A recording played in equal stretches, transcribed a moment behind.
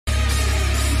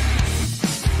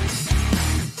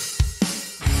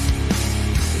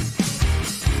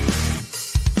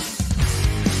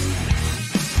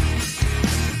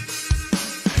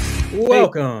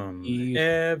Welcome,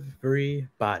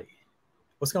 everybody.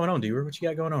 What's going on, Dewar? What you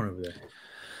got going on over there?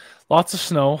 Lots of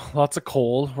snow, lots of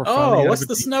cold. What's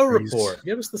the snow report?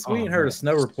 Give us the we ain't heard a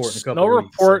snow report in a couple of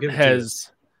weeks. Snow report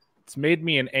it's made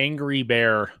me an angry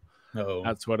bear. Uh-oh.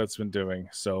 That's what it's been doing.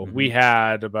 So we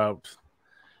had about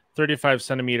 35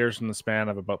 centimeters in the span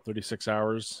of about 36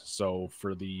 hours. So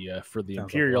for the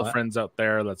Imperial friends out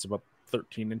there, that's about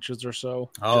 13 inches or so.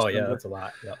 Oh yeah, that's a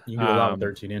lot. Yep. You can do a lot with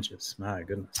 13 inches. My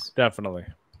goodness. Definitely.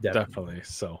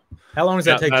 So how long does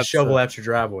that take to shovel out your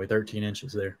driveway? 13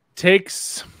 inches there.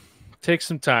 Takes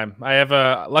some time.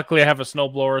 Luckily I have a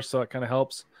snowblower, so it kind of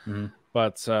helps.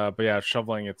 But yeah,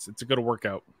 shoveling it's a good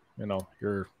workout. You know,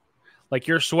 you're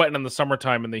sweating in the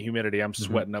summertime in the humidity. I'm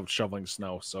sweating out shoveling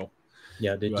snow. So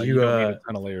yeah, did you don't need a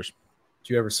ton of layers? Did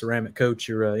you ever ceramic coat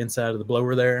your inside of the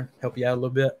blower there? Help you out a little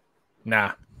bit?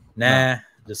 Nah.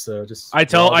 Just I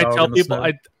tell people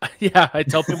I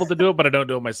tell people to do it, but I don't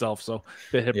do it myself. So a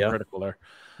bit hypocritical there.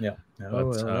 Yeah.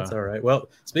 That's all right. Well,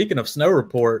 speaking of snow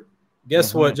report,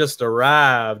 guess what just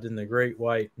arrived in the Great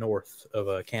White North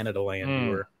of Canada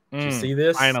land? Did you see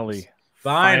this?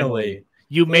 Finally.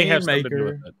 You may have something to do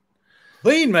with it.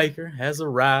 Clean Maker has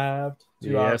arrived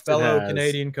to our fellow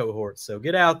Canadian cohorts. So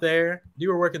get out there.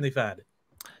 Where can they find it?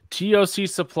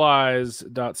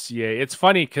 TOCsupplies.ca. It's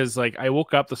funny because I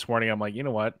woke up this morning. I'm like, you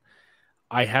know what?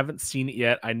 I haven't seen it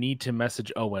yet. I need to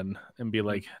message Owen and be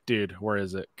like, dude, where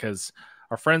is it? Because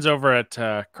our friends over at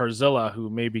Carzilla, who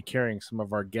may be carrying some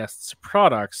of our guests'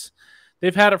 products,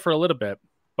 they've had it for a little bit.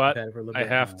 But I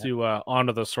have to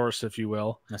honor the source, if you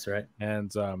will. That's right. And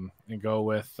go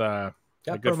with got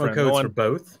promo codes for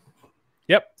both.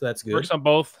 Yep. So that's good. Works on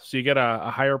both. So you get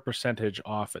a higher percentage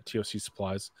off at TOC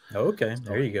Supplies. Oh, okay.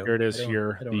 There you go. Here it is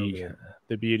here.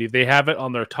 The beauty. They have it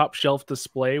on their top shelf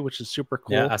display, which is super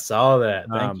cool. Yeah, I saw that.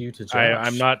 Thank you to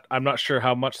Josh. I'm not sure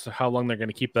how long they're going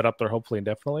to keep that up there, hopefully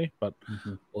indefinitely, but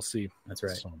we'll see. That's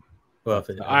right. So, well,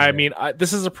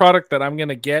 this is a product that I'm going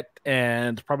to get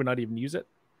and probably not even use it.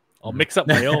 I'll mix up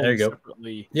my own there you go.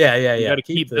 Separately. Yeah. You got to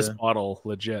keep this bottle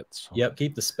legit. So. Yep,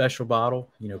 keep the special bottle,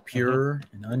 pure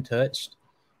and untouched.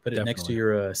 Put it next to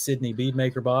your Sydney Bead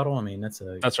Maker bottle. I mean, that's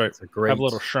right. That's a great have a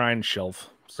little shrine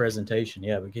shelf presentation.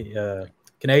 Yeah, but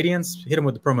Canadians, hit them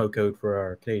with the promo code for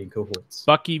our Canadian cohorts.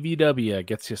 Bucky VW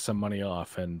gets you some money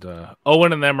off, and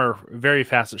Owen and them are very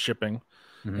fast at shipping.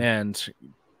 And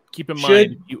keep in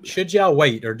mind, should y'all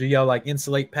wait, or do y'all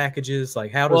insulate packages?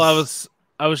 How does?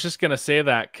 I was just gonna say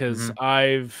that because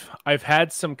I've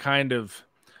had some kind of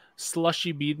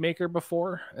slushy bead maker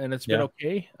before, and it's been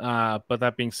okay. But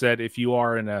that being said, if you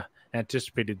are in a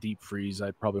anticipated deep freeze,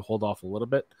 I'd probably hold off a little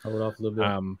bit.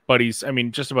 But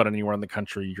just about anywhere in the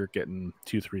country, you're getting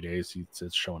 2-3 days.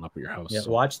 It's showing up at your house. Yeah,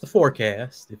 so. Watch the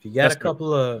forecast. If you got a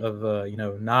couple of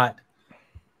not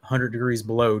 100 degrees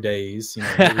below days,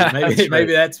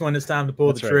 maybe that's when it's time to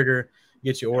pull the trigger.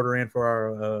 Get your order in for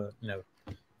our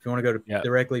if you want to go to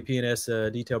directly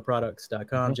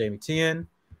pnsdetailproducts.com, Jamie 10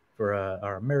 for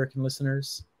our American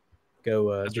listeners,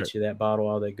 go get you that bottle,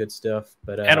 all that good stuff.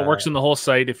 But and it works in the whole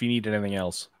site if you need anything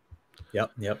else.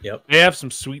 Yep. They have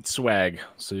some sweet swag,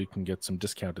 so you can get some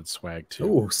discounted swag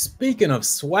too. Oh, speaking of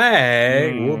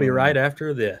swag, we'll be right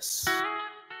after this.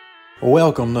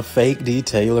 Welcome to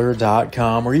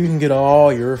FakeDetailer.com, where you can get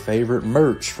all your favorite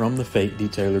merch from the Fake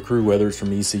Detailer crew, whether it's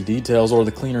from EC Details or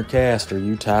the Cleaner Cast. Are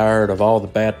you tired of all the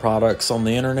bad products on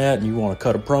the internet and you want to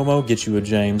cut a promo? Get you a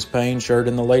James Payne shirt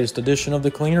in the latest edition of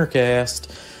the Cleaner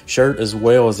Cast shirt, as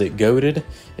well as it goated.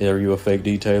 Are you a fake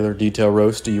detailer, detail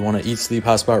roast? Do you want to eat, sleep,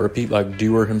 hot spot, repeat like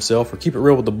Dewar himself, or keep it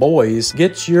real with the boys?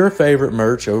 Get your favorite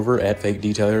merch over at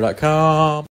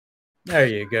FakeDetailer.com. There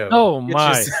you go. Oh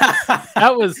my.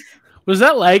 Was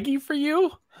that laggy for you?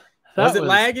 Was it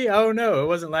laggy? Oh no, it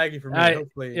wasn't laggy for me.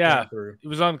 Hopefully, it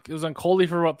was on Coley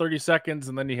for about 30 seconds,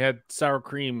 and then you had sour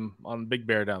cream on Big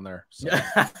Bear down there. So,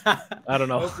 I don't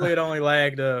know. Hopefully, it only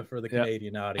lagged for the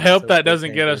Canadian audience. I hope that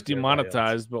doesn't get us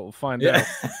demonetized, but we'll find out.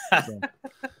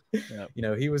 So,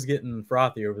 he was getting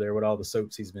frothy over there with all the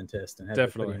soaps he's been testing.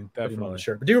 Definitely. Put him on the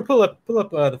shirt. But do pull up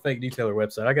the Fake Detailer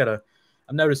website.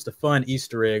 I noticed a fun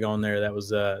Easter egg on there that was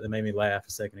that made me laugh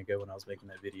a second ago when I was making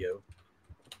that video.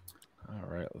 All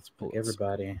right, let's pull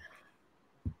everybody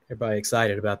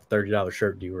excited about the $30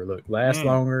 shirt Dewar. Look, last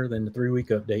longer than the 3-week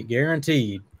update,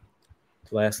 guaranteed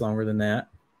to last longer than that.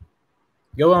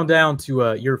 Go on down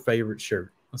to your favorite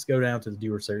shirt. Let's go down to the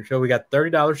Dewar search. So we got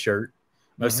 $30 shirt,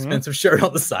 most expensive shirt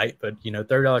on the site, but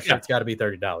 $30 shirt's got to be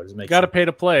 $30. Got to pay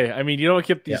to play. I mean, you don't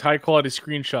get these high quality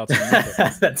screenshots.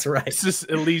 That's right. It's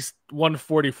just at least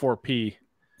 144p.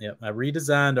 Yep, I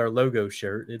redesigned our logo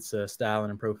shirt. It's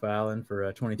styling and profiling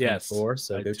for 2024,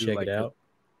 so go check it out.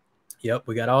 Yep,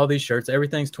 we got all these shirts.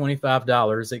 Everything's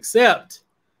 $25 except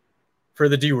for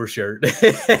the Dewar shirt.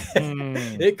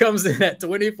 It comes in at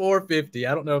 $24.50.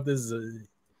 I don't know if this is a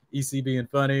EC being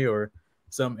funny or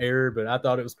some error, but I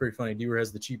thought it was pretty funny. Dewar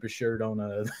has the cheapest shirt on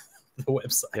the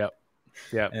website.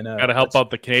 Yep. And got to help out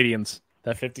the Canadians.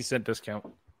 That 50-cent discount.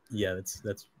 Yeah,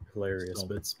 that's hilarious.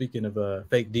 But speaking of a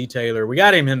fake detailer, we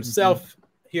got him himself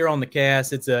here on the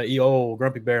cast. It's old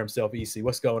Grumpy Bear himself, EC.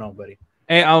 What's going on, buddy?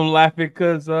 Hey, I'm laughing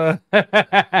because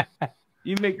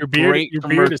you make your beard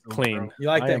is clean. Bro. You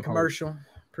like that commercial?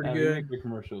 Pretty good. You make good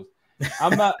commercials.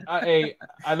 I'm not. I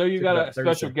know you got a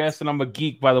special guest, and I'm a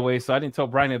geek, by the way. So I didn't tell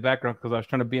Brian in the background because I was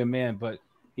trying to be a man. But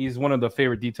he's one of the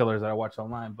favorite detailers that I watch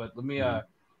online. But let me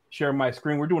share my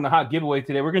screen. We're doing a hot giveaway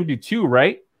today. We're going to do 2,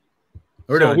 right?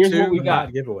 We're doing 2 hot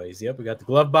giveaways. Yep, we got the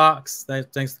glove box.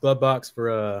 Thanks to Glove Box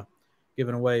for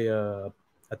giving away,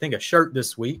 I think, a shirt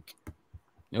this week.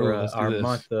 For our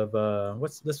month of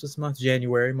what's this month?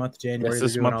 January. Yes,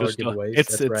 this month is giveaways.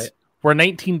 That's right. We're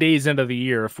 19 days into the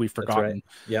year if we've forgotten. Right.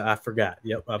 Yeah, I forgot.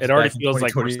 Yep. It already feels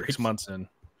like we're 6 months in.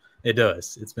 It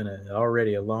does. It's been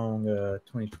already a long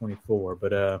 2024.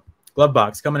 But Glove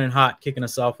Box coming in hot, kicking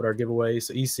us off with our giveaways.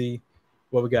 So EC,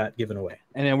 what we got giving away?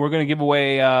 And then we're going to give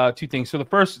away 2 things. So the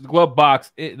first Glove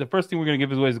Box, the first thing we're going to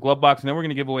give away is the Glove Box, and then we're going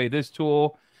to give away this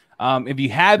tool. If you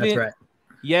haven't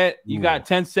yet, you got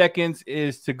 10 seconds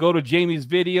is to go to Jamie's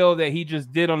video that he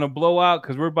just did on the blowout,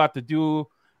 because we're about to do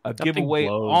a giveaway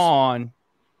on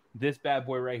this bad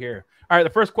boy right here. All right, the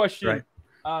first question,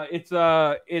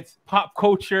 it's pop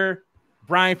culture.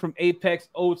 Brian from Apex,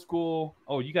 old school.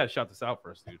 Oh, you got to shout this out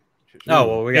first, dude. Oh,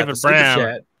 well, we got David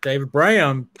Bram. David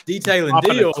Bram detailing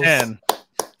deals.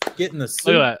 Getting the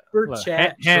super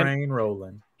chat train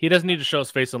rolling. He doesn't need to show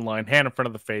his face online. Hand in front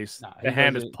of the face. The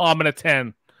hand is palming a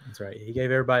 10. That's right. He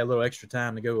gave everybody a little extra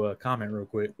time to go comment real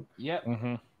quick. Yep.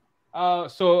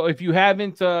 So if you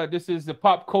haven't, this is the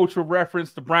pop culture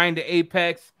reference to Brian the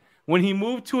Apex. When he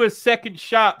moved to his second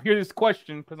shop, here's this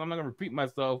question, because I'm not going to repeat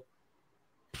myself.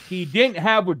 He didn't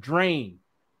have a drain.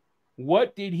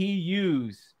 What did he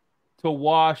use to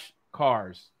wash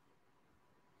cars?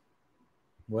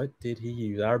 What did he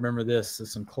use? I remember this.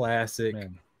 There's some classic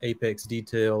Apex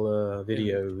detail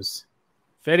videos.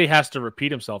 Fetty has to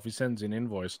repeat himself. He sends an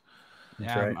invoice.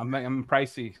 That's right. I'm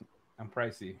pricey. I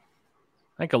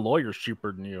think a lawyer's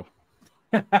cheaper than you.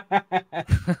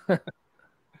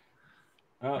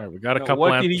 All right, we got a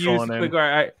couple answers rolling in. All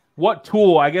right. What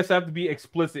tool? I guess I have to be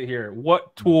explicit here.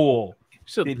 What tool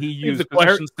did he use? The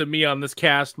questions to me on this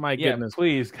cast. My goodness.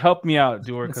 Please help me out,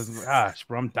 Dewar, because gosh,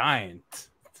 bro, I'm dying.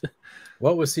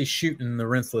 What was he shooting the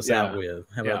rinseless out with?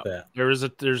 How about that? There's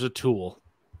a tool.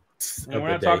 And we're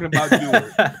not talking about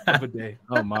Dewar of a day.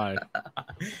 Oh my. Yeah,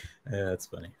 that's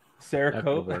funny. Sarah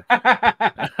Cope.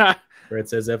 Where it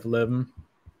says F11.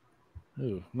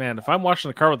 Ooh, man, if I'm washing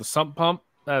the car with a sump pump,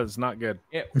 that is not good.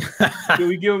 Yeah. Should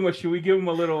we give him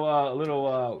a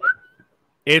little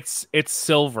It's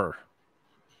silver.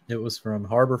 It was from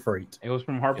Harbor Freight.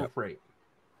 Freight.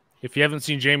 If you haven't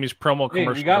seen Jamie's promo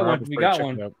commercial, we got one. We got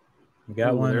one. You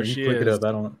got one. There she click is. It up.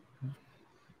 I don't.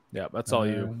 Yeah, that's all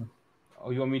you.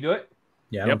 Oh, you want me to do it?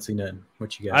 Yeah, I don't see nothing.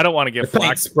 What you got? I don't want to get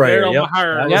paint sprayer.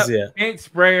 Paint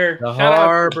sprayer. The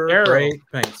Harbor Freight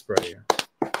paint sprayer.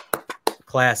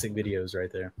 Classic videos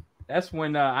right there. That's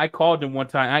when I called him one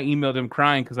time. I emailed him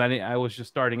crying because I was just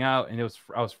starting out and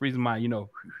I was freezing my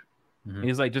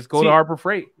He's like, just go to Harbor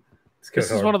Freight.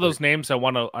 This is one of those names I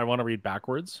want to read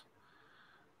backwards.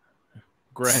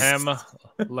 Graham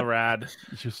Larad.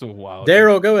 You're so wild.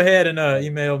 Daryl, go ahead and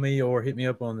email me or hit me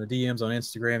up on the DMs on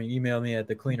Instagram. You email me at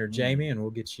the Cleaner Jamie, and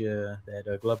we'll get you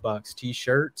that Glove Box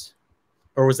T-shirt.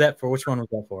 Or was that for which one was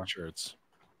that for? Shirts.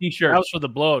 T-shirt. That was for the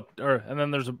blowout, and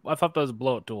then I thought that was a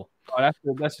blowout tool. Oh,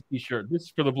 that's a T-shirt. This is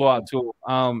for the blowout tool.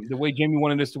 The way Jamie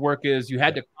wanted this to work is you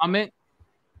had to comment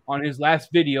on his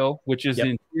last video, which is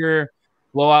an interior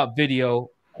blowout video.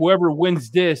 Whoever wins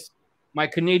this, my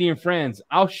Canadian friends,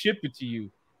 I'll ship it to you,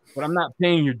 but I'm not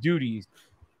paying your duties.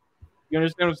 You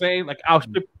understand what I'm saying? Like, I'll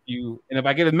ship it to you, and if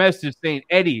I get a message saying,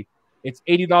 Eddie, it's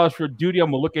 $80 for a duty,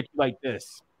 I'm gonna look at you like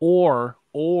this. Or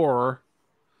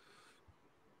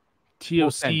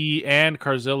TOC and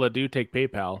Carzilla do take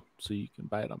PayPal, so you can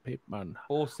buy it on PayPal.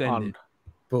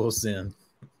 Full send.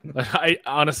 I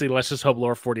honestly, let's just hope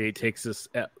Lore 48 takes this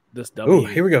W. Oh,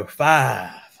 here we go.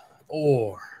 5,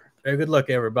 4. Very good luck,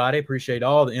 everybody. Appreciate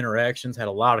all the interactions. Had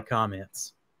a lot of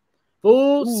comments.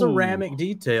 Full ceramic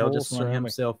detail. Just won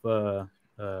himself what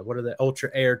are the Ultra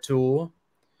Air tool?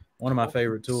 One of my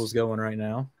favorite tools going right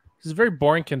now. This is very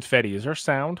boring confetti. Is there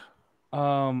sound?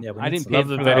 I didn't pay for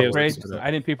the upgrade.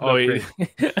 I didn't pay for the upgrade.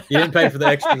 You didn't pay for the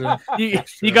extra. You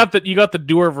got the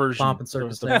doer version. Pomp and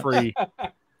circumstance. The free.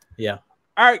 Yeah.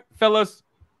 All right, fellas.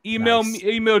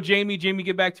 Email Jamie. Jamie,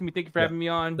 get back to me. Thank you for having me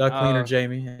on.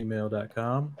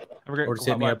 DuckCleanerJamie@email.com. Or just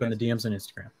hit me up in the DMs on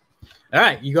Instagram. All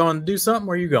right, you going to do something?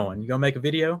 Where you going? You going to make a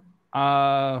video?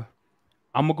 I'm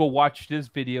gonna go watch this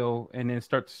video and then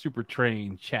start the super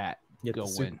train chat. Get the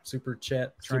super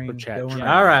chat train super chat going. train.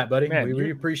 All right, buddy. Man, we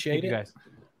really appreciate it. You guys.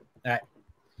 All right.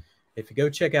 If you go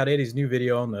check out Eddie's new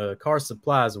video on the Car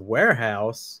Supplies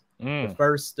warehouse, the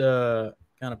first kind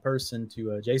of person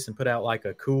to Jason put out like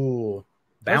a cool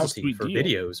bounty for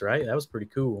videos, right? That was pretty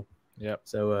cool. Yep.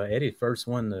 So Eddie, first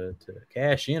one to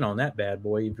cash in on that bad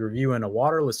boy. He's reviewing a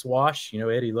waterless wash. You know,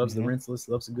 Eddie loves the rinseless,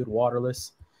 loves a good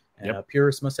waterless. And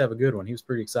Purist must have a good one. He was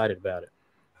pretty excited about it.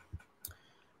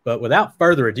 But without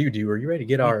further ado, are you ready to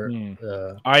get our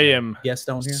I am guest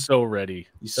on here? So ready.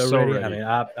 You so ready? I mean,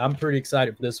 I'm pretty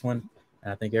excited for this one.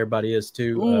 And I think everybody is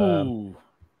too. Ooh.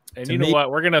 And you know what?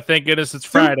 We're going to thank goodness it's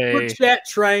Friday. Super chat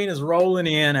train is rolling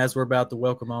in as we're about to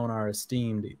welcome on our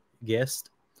esteemed guest.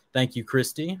 Thank you,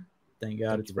 Christy. Thank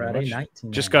God it's Friday night.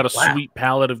 Just got a sweet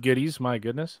pallet of goodies. My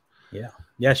goodness.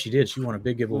 Yeah, she did. She won a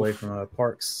big giveaway from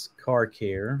Parks Car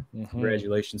Care.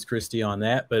 Congratulations, Christy, on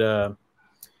that. But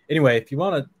anyway, if you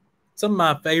want some of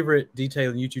my favorite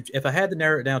detailing YouTube, if I had to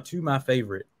narrow it down to my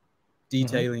favorite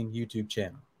detailing YouTube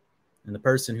channel, and the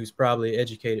person who's probably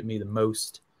educated me the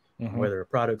most, whether a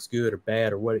product's good or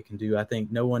bad or what it can do, I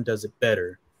think no one does it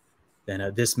better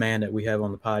than this man that we have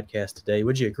on the podcast today.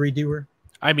 Would you agree, Dewar?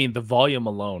 I mean, the volume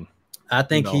alone. I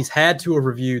think he's had to have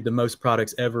reviewed the most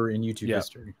products ever in YouTube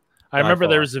history. I remember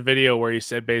there was a video where he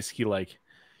said basically like,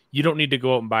 you don't need to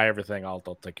go out and buy everything. I'll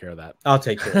take care of that. I'll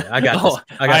take care of it. I got this.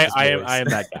 I am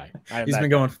that guy. He's been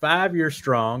going 5 years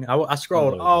strong. I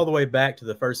scrolled all the way back to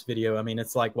the first video. I mean,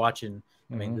 it's like watching.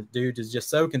 I mean, the dude is just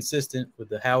so consistent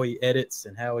with how he edits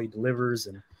and how he delivers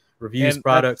and reviews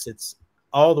products. It's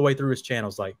all the way through his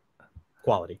channels, like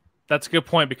quality. That's a good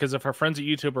point, because if our friends at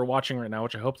YouTube are watching right now,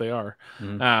 which I hope they are,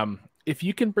 if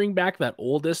you can bring back that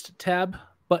oldest tab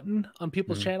button on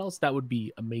people's channels, that would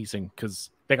be amazing, because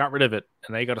they got rid of it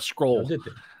and they got to scroll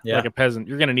like a peasant.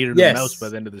 You're going to need it in the mouse by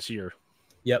the end of this year.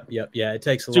 Yep. Yeah, it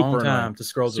takes a long time to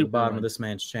scroll to the bottom of this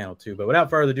man's channel too. But without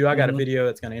further ado, I got a video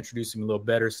that's going to introduce him a little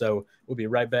better. So we'll be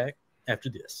right back after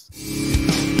this.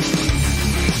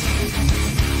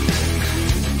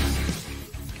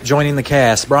 Joining the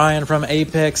cast, Brian from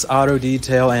Apex Auto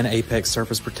Detail and Apex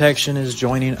Surface Protection is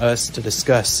joining us to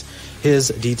discuss his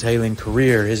detailing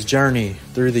career, his journey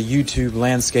through the YouTube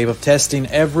landscape of testing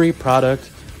every product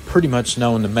pretty much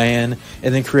known to man,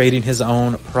 and then creating his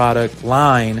own product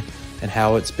line and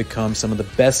how it's become some of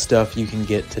the best stuff you can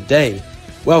get today.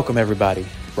 Welcome, everybody.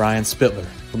 Brian Spittler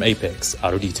from Apex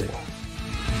Auto Detail.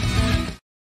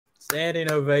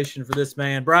 Standing ovation for this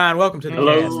man. Brian, welcome to the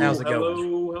cast. How's it going?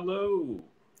 Hello.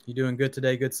 You doing good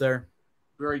today, good sir?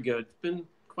 Very good. It's been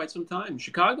quite some time.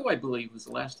 Chicago, I believe, was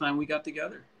the last time we got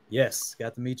together. Yes,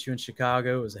 got to meet you in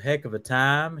Chicago. It was a heck of a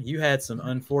time. You had some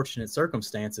unfortunate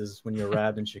circumstances when you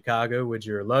arrived in Chicago with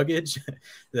your luggage.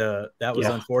 That was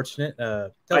unfortunate.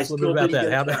 Tell us a little bit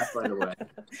about that.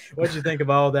 What did you think of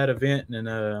all that event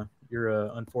and your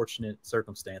unfortunate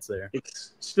circumstance there?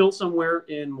 It's still somewhere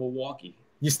in Milwaukee.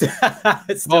 It's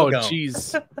still gone.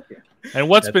 Jeez. And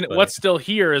what's still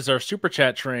here is our super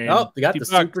chat train. Oh, we got the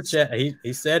super chat.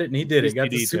 He said it and he did it. Got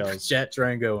the super chat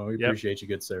train going. We appreciate you,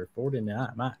 good sir.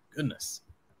 $49. My goodness.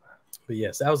 But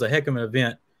yes, that was a heck of an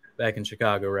event back in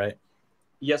Chicago, right?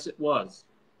 Yes, it was.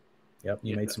 Yep,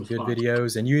 you made some good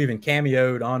videos, and you even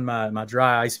cameoed on my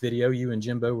dry ice video. You and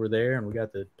Jimbo were there, and we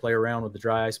got to play around with the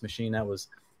dry ice machine. That was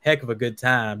a heck of a good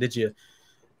time. Did you?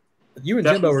 You and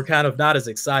Jimbo were kind of not as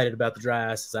excited about the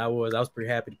dry ice as I was. I was pretty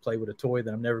happy to play with a toy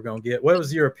that I'm never going to get. What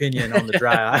was your opinion on the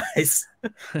dry ice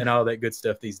and all that good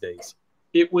stuff these days?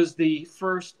 It was the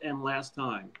first and last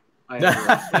time I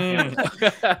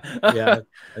Yeah,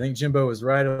 I think Jimbo was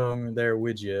right along there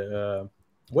with you.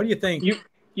 What do you think?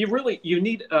 You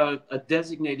need a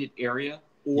designated area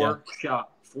or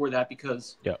shop for that,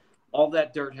 because all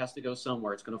that dirt has to go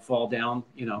somewhere. It's going to fall down,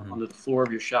 onto the floor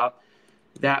of your shop.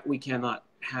 That we cannot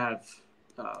have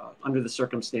under the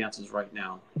circumstances right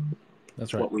now.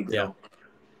 That's right. What we do. Yeah.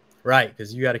 Right,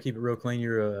 because you got to keep it real clean.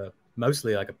 You're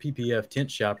mostly like a PPF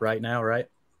tint shop right now, right?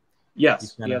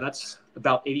 Yes. That's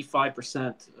about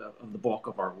 85% of the bulk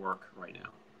of our work right now.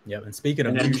 Yep. And speaking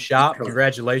of new shop,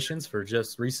 congratulations for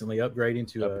just recently upgrading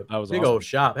to a big old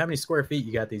shop. How many square feet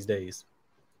you got these days?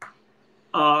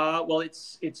 Well,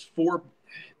 it's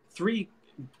 3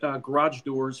 garage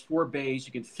doors, 4 bays.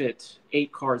 You can fit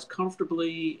 8 cars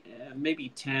comfortably, maybe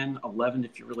 10, 11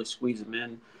 if you really squeeze them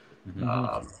in.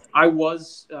 I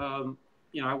was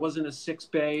in a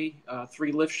 6-bay,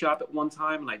 3 lift shop at one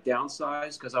time, and I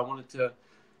downsized because I wanted to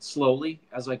slowly,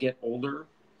 as I get older,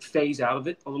 phase out of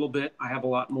it a little bit. I have a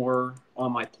lot more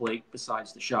on my plate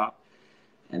besides the shop.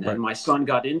 And then my son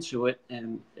got into it,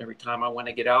 and every time I want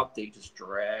to get out, they just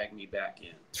drag me back in.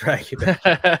 Drag you back.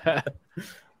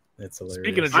 That's hilarious.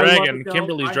 Speaking of dragging,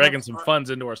 Kimberly's dragging some funds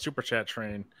into our super chat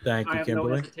train. Thank you,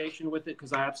 Kimberly. I have no hesitation with it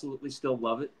because I absolutely still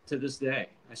love it to this day.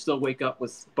 I still wake up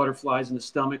with butterflies in the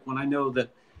stomach when I know that,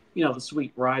 the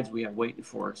sweet rides we have waiting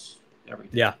for us every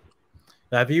day. Yeah.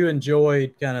 Have you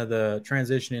enjoyed kind of the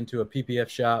transition into a PPF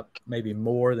shop maybe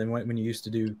more than when you used to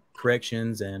do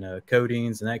corrections and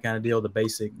coatings and that kind of deal,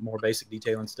 more basic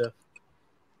detailing stuff?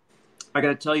 I got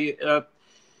to tell you,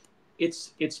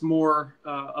 it's more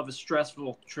of a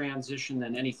stressful transition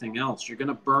than anything else. You're going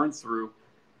to burn through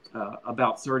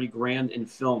about 30 grand in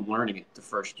film learning it the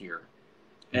first year.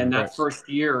 And that first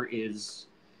year is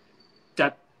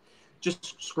that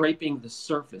just scraping the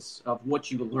surface of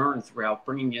what you learn throughout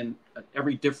bringing in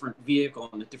every different vehicle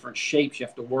and the different shapes you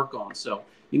have to work on. So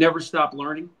you never stop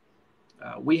learning.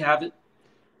 We have it.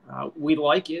 We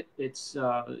like it.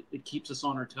 It keeps us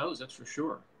on our toes. That's for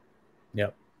sure.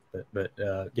 Yep. But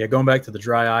going back to the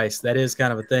dry ice, that is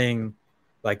kind of a thing.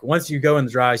 Like once you go in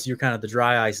the dry ice, you're kind of the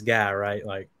dry ice guy, right?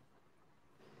 Like,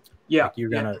 you're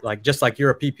gonna just like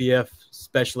you're a PPF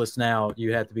specialist now,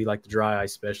 you have to be like the dry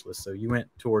ice specialist. So you went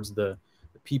towards the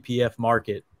PPF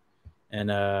market,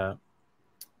 and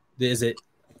is it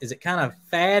kind of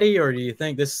fatty, or do you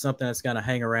think this is something that's going to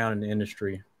hang around in the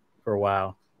industry for a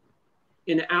while?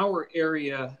 In our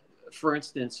area, for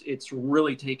instance, it's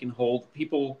really taken hold.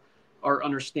 People are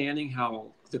understanding how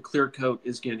the clear coat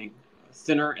is getting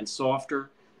thinner and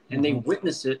softer, and they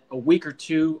witness it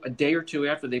a day or two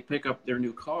after they pick up their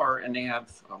new car and they have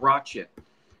a rock chip.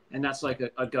 And that's like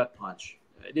a gut punch.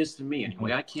 It is to me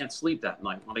anyway. I can't sleep that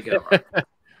night when I get it right.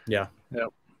 Yeah.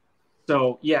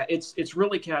 So it's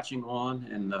really catching on,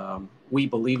 and we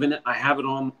believe in it. I have it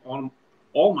on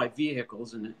all my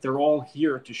vehicles, and they're all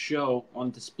here to show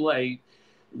on display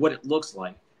what it looks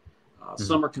like.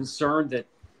 Some are concerned that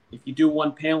if you do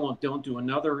one panel and don't do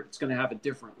another, it's going to have a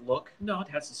different look. No, it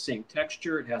has the same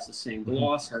texture. It has the same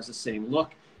gloss, has the same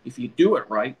look. If you do it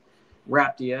right,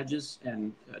 wrap the edges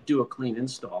and do a clean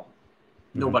install,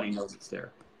 nobody knows it's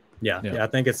there. Yeah. I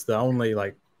think it's the only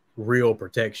like real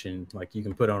protection like you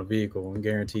can put on a vehicle and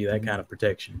guarantee that kind of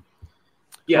protection.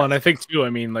 Yeah. Well, and I think too,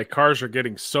 like cars are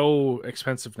getting so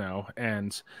expensive now,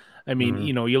 and I mean,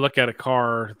 you look at a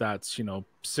car that's, $60,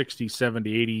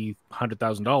 $70, $80,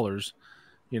 $100,000,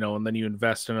 and then you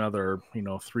invest another,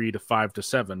 3 to 5 to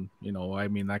 7,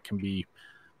 that can be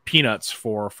peanuts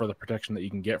for the protection that you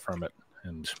can get from it.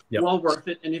 And well worth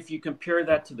it. And if you compare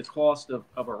that to the cost of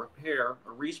a repair, a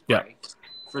respray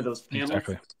for those panels,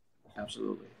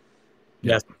 absolutely.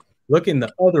 Yes. Looking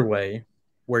the other way,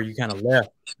 where you kind of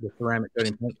left the ceramic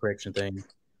coating paint correction thing,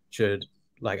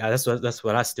 that's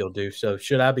what I still do. So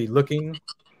should I be looking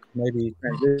maybe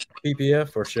transition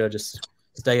PPF, or should I just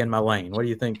stay in my lane? What do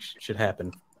you think should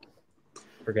happen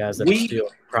for guys that are still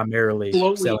primarily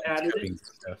selling coating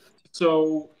stuff?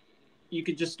 So you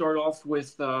could just start off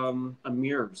with a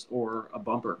mirrors or a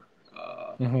bumper,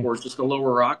 or just the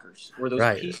lower rockers, or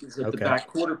those pieces at the back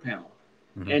quarter panel.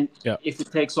 And if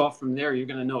it takes off from there, you're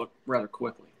going to know it rather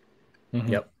quickly.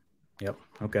 Yep.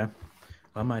 Okay.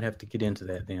 I might have to get into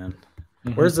that then.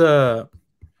 Where's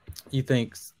you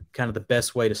think kind of the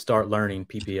best way to start learning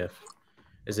PPF?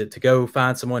 Is it to go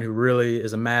find someone who really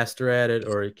is a master at it,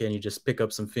 or can you just pick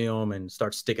up some film and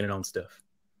start sticking it on stuff?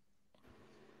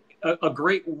 A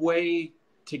great way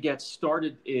to get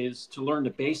started is to learn the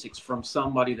basics from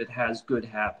somebody that has good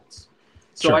habits.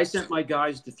 So I sent my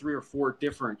guys to 3 or 4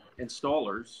 different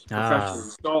installers, professional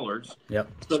installers,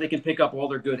 so they can pick up all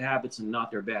their good habits and not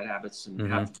their bad habits, and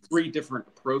have 3 different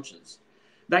approaches.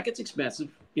 That gets expensive.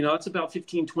 It's about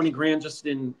 15, 20 grand just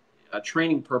in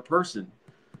training per person.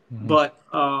 But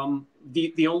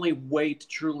the only way to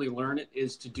truly learn it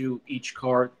is to do each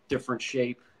car different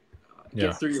shape,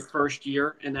 get through your first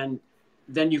year, and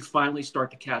then you finally start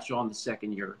to catch on the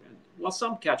second year. And, well,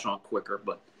 some catch on quicker,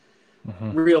 but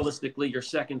realistically, your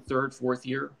second, third, fourth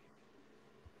year,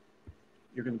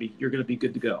 you're gonna be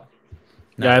good to go.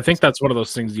 Yeah, I think that's one of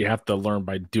those things you have to learn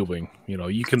by doing.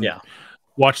 You can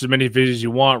watch as many videos as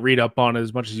you want, read up on it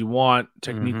as much as you want,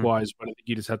 technique wise, but I think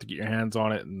you just have to get your hands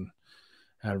on it and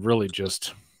really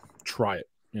just try it,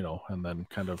 and then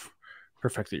kind of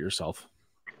perfect it yourself.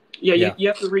 Yeah, you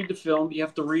have to read the film. You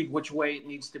have to read which way it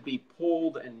needs to be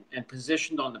pulled and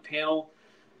positioned on the panel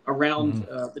around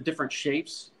the different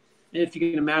shapes. And if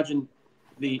you can imagine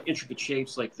the intricate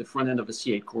shapes like the front end of a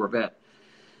C8 Corvette,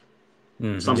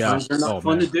 sometimes they're not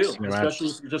fun to do, especially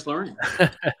if you're just learning.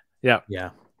 Yeah,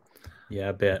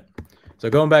 I bet. So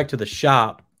going back to the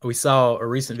shop, we saw a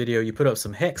recent video. You put up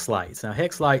some hex lights. Now,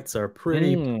 hex lights are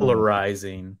pretty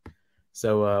polarizing.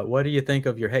 So what do you think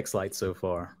of your hex lights so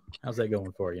far? How's that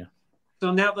going for you?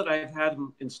 So now that I've had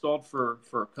them installed for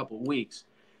a couple of weeks,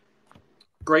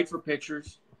 great for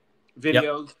pictures,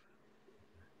 videos,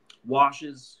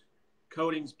 washes,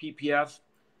 coatings, PPF.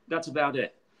 That's about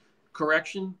it.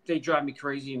 Correction, they drive me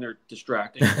crazy and they're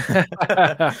distracting.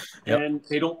 And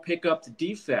they don't pick up the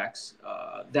defects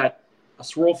that a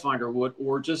swirl finder would,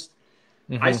 or just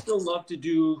I still love to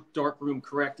do darkroom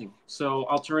correcting. So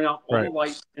I'll turn out all the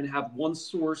lights and have one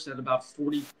source at about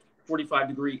 45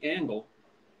 degree angle.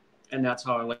 And that's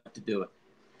how I like to do it.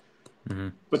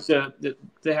 But the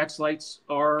hex lights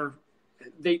are,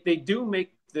 they do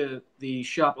make the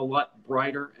shop a lot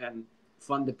brighter and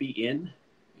fun to be in,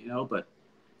 you know, but.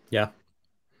 Yeah.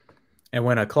 And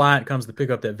when a client comes to pick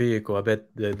up that vehicle, I bet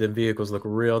the vehicles look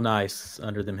real nice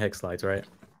under them hex lights, right?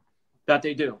 That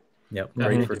they do. Yep,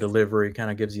 great for delivery.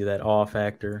 Kind of gives you that awe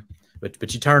factor.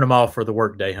 But you turn them off for the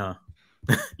workday, huh?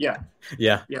 Yeah.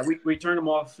 Yeah. We turn them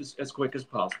off as quick as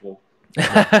possible.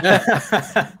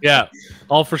 Yeah,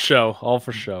 all for show. All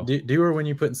for show. Do her when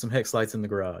you're putting some hex lights in the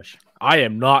garage. I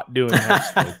am not doing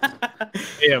hex lights.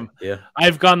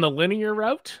 I've gone the linear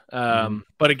route.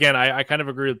 But again, I kind of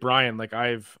agree with Brian. Like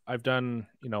I've done,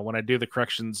 you know, when I do the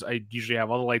corrections, I usually have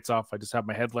all the lights off. I just have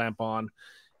my headlamp on,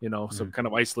 you know, so kind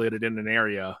of isolated in an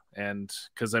area. And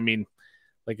because I mean,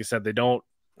 like I said, they don't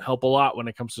help a lot when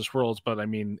it comes to swirls, but I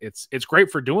mean, it's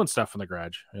great for doing stuff in the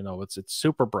garage. You know, it's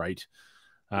super bright.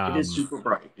 It is super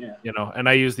bright, yeah. You know, and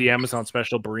I use the Amazon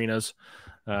Special Barinas,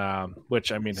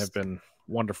 which I mean have been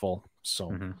wonderful.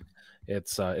 So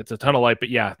it's a ton of light, but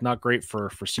yeah, not great for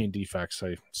seeing defects.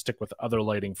 I stick with other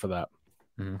lighting for that.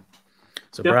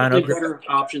 So Brian, better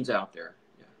options out there.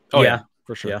 Yeah. Oh yeah,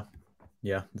 for sure.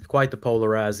 Yeah, quite the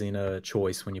polarizing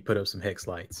choice when you put up some hex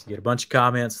lights. You get a bunch of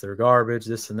comments, they're garbage,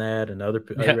 this and that, and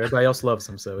everybody else loves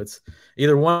them. So it's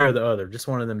either one or the other, just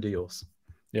one of them deals.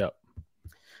 Yeah.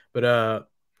 But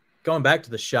going back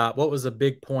to the shop, what was a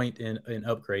big point in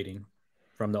upgrading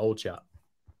from the old shop?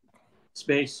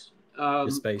 Space.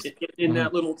 Space. In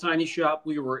that little tiny shop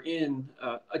we were in,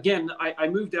 again, I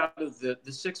moved out of the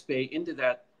 6-bay into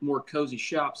that more cozy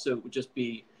shop, so it would just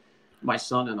be my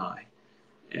son and I.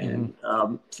 And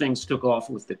things took off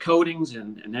with the coatings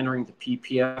and entering the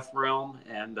PPF realm,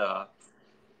 and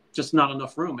just not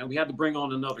enough room. And we had to bring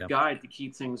on another guy to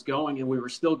keep things going, and we were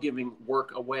still giving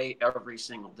work away every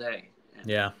single day.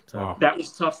 And so that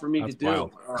was tough for me to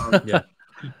do.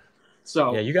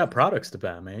 So you got products to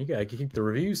buy, man. You got to keep the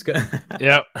reviews going.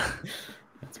 Yep,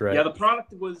 that's right. Yeah, the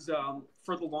product was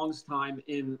for the longest time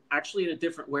in a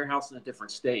different warehouse in a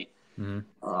different state. Oh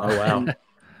wow.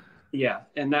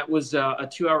 And that was a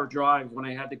 2-hour drive when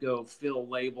I had to go fill,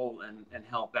 label, and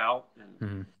help out.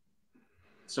 And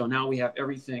so now we have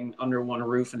everything under one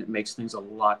roof, and it makes things a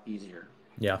lot easier.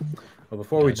 Yeah. Well,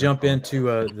 before we jump into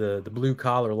the blue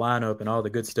collar lineup and all the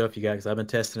good stuff you got, because I've been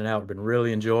testing it out, I've been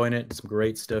really enjoying it. Some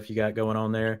great stuff you got going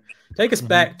on there. Take us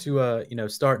back to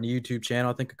starting the YouTube channel.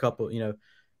 I think a couple,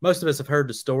 most of us have heard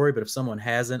the story, but if someone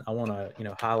hasn't, I want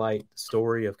to highlight the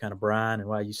story of kind of Brian and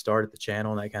why you started the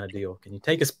channel and that kind of deal. Can you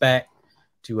take us back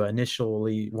to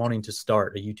initially wanting to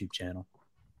start a YouTube channel?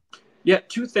 Yeah,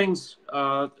 two things.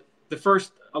 The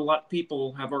first, a lot of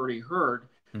people have already heard.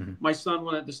 My son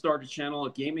wanted to start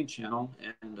a gaming channel,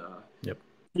 and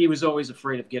he was always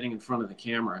afraid of getting in front of the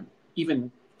camera, and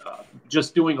even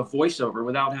just doing a voiceover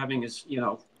without having his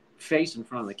face in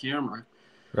front of the camera.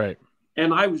 Right.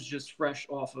 And I was just fresh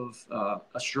off of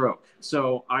a stroke,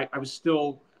 so I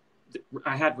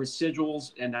had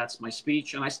residuals, and that's my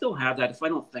speech, and I still have that. If I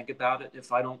don't think about it,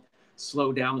 if I don't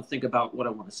slow down and think about what I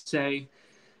want to say,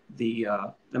 the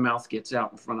mouth gets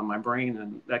out in front of my brain,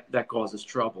 and that causes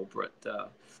trouble. But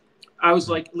I was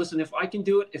like, listen, if I can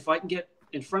do it, if I can get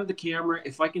in front of the camera,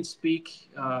 if I can speak,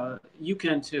 you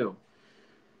can too.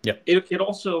 Yeah. It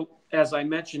also, as I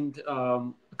mentioned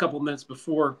a couple of minutes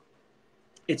before,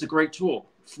 it's a great tool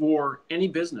for any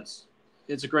business.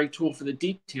 It's a great tool for the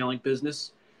detailing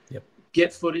business. Yep.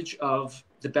 Get footage of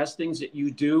the best things that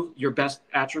you do, your best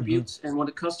attributes. And when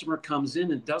a customer comes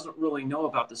in and doesn't really know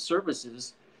about the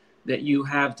services that you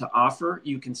have to offer,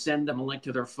 you can send them a link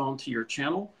to their phone to your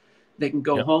channel. They can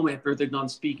go home after they're done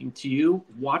speaking to you,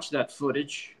 watch that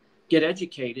footage, get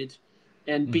educated,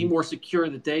 and be more secure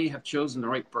that they have chosen the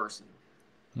right person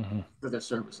for their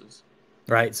services.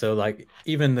 Right. So like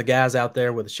even the guys out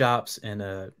there with the shops and,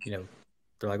 you know,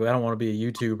 they're like, well, I don't want to be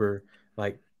a YouTuber.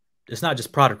 Like, it's not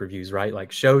just product reviews, right?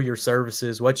 Like show your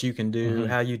services, what you can do,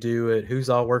 how you do it, who's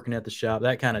all working at the shop,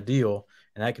 that kind of deal.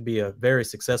 And that could be a very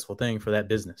successful thing for that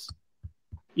business.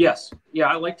 Yes. Yeah.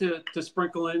 I like to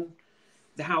sprinkle in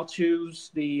the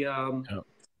how-tos, the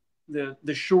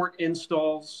short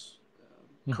installs,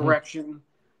 correction,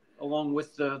 along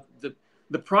with the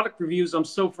product reviews. I'm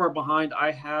so far behind.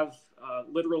 I have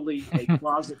literally a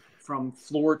closet from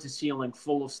floor to ceiling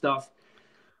full of stuff.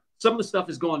 Some of the stuff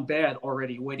is going bad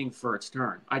already, waiting for its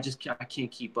turn. I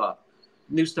can't keep up.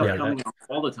 New stuff coming out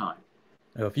all the time.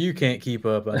 Well, if you can't keep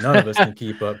up, none of us can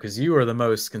keep up, because you are the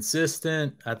most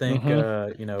consistent, I think,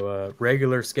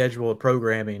 regular schedule of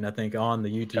programming, I think, on the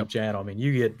YouTube channel. I mean,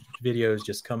 you get videos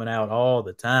just coming out all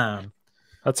the time.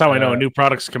 That's how I know new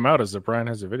products come out, is that Brian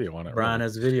has a video on it. Brian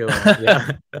has a video on it,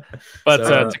 yeah.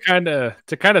 But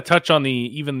to kind of touch on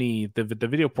the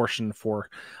video portion for,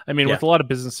 I mean, with a lot of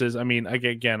businesses, I mean,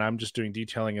 again, I'm just doing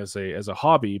detailing as a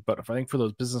hobby, but if I think for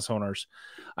those business owners,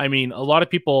 I mean, a lot of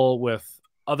people with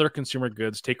other consumer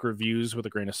goods take reviews with a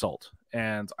grain of salt.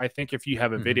 And I think if you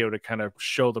have a video to kind of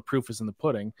show the proof is in the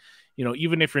pudding, you know,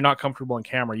 even if you're not comfortable on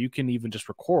camera, you can even just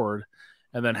record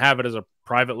and then have it as a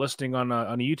private listing on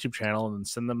a YouTube channel and then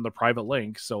send them the private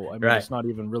link. So, I mean, it's not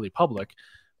even really public,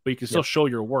 but you can still show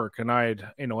your work. And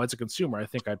as a consumer, I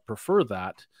think I'd prefer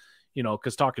that, you know,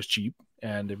 because talk is cheap.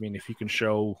 And I mean, if you can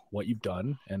show what you've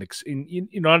done and,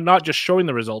 not just showing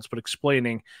the results, but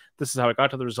explaining, this is how I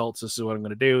got to the results. This is what I'm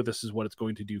going to do. This is what it's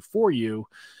going to do for you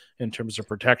in terms of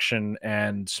protection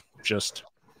and just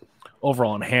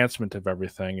overall enhancement of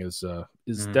everything is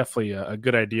definitely a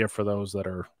good idea for those that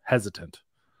are hesitant.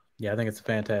 Yeah, I think it's a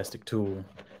fantastic tool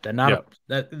that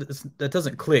that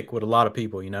doesn't click with a lot of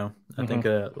people, you know. I think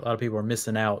a lot of people are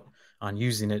missing out on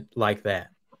using it like that.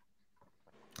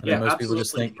 I think most people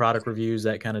just think product reviews,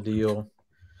 that kind of deal.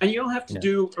 And you don't have to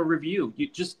do a review. You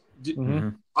just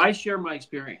I share my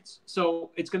experience. So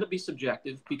it's going to be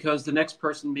subjective because the next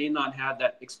person may not have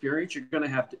that experience. You're going to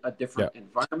have a different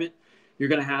environment. You're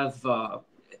going to have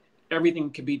everything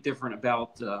can be different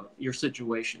about your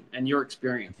situation and your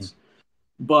experience.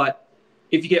 But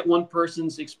if you get one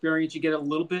person's experience, you get a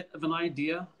little bit of an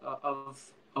idea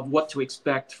of what to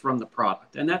expect from the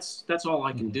product. And that's all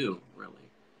I can do, really.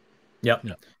 Yep.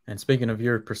 And speaking of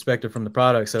your perspective from the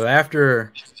product, so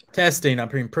after testing, I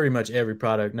mean, pretty much every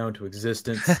product known to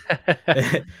existence,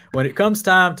 when it comes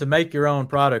time to make your own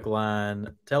product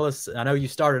line, tell us, I know you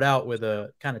started out with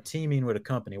a kind of teaming with a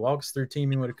company. Walk us through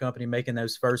teaming with a company, making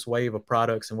those first wave of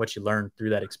products and what you learned through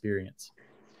that experience.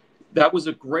 That was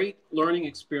a great learning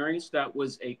experience. That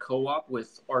was a co-op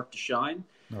with Art to Shine.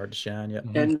 Art to Shine, yeah.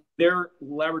 And their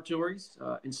laboratories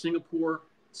in Singapore,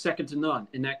 second to none.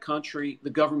 In that country, the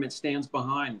government stands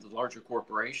behind the larger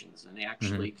corporations and they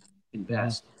actually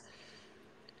invest.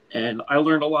 And I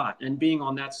learned a lot. And being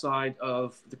on that side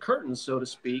of the curtain, so to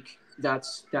speak,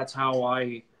 that's how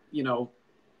I,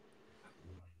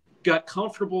 got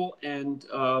comfortable and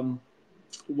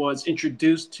was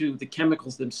introduced to the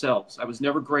chemicals themselves. I was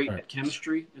never great at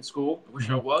chemistry in school. I wish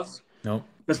I was. No.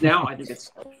 Because now I think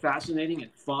it's fascinating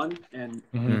and fun and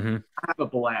I have a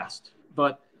blast.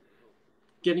 But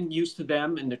getting used to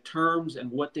them and the terms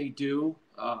and what they do,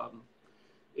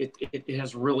 it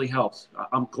has really helped.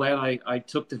 I'm glad I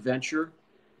took the venture.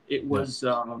 It was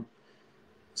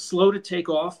slow to take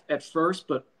off at first,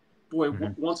 but boy,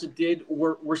 once it did,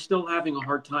 we're still having a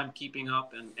hard time keeping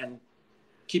up and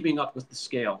keeping up with the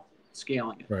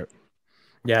scaling it. Right.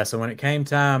 Yeah. So when it came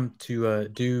time to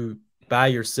do by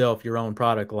yourself your own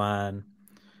product line,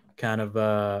 kind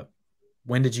of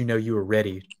when did you know you were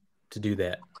ready to do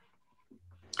that?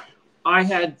 I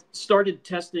had started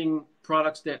testing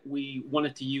products that we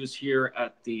wanted to use here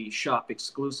at the shop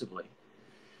exclusively.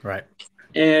 Right.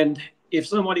 And if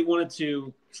somebody wanted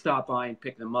to stop by and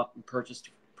pick them up and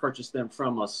purchase them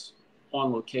from us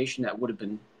on location, that would have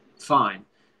been fine.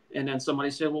 And then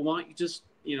somebody said, well, why don't you just,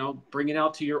 bring it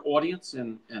out to your audience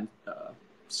and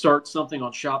start something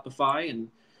on Shopify. And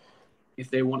if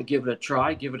they want to give it a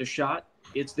try, give it a shot,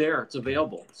 it's there, it's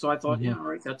available. So I thought, all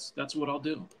right, that's what I'll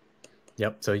do.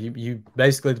 Yep. So you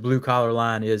basically, the Blue Collar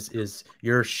line is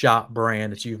your shop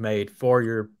brand that you've made for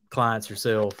your clients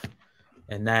yourself,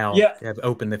 and now have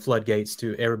opened the floodgates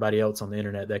to everybody else on the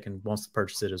internet that wants to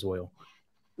purchase it as well.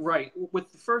 Right.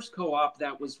 With the first co-op,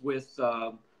 that was with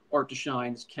Art to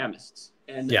Shine's chemists,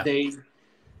 and they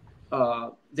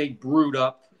brewed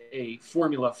up a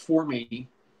formula for me,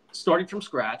 starting from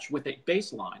scratch with a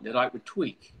baseline that I would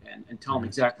tweak and tell them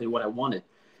exactly what I wanted.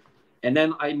 And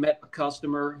then I met a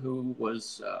customer who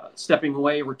was stepping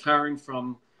away, retiring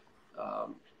from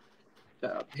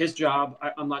his job.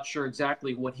 I'm not sure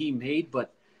exactly what he made,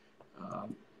 but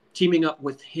teaming up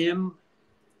with him,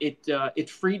 it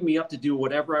freed me up to do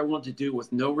whatever I want to do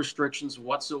with no restrictions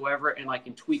whatsoever, and I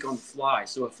can tweak on the fly.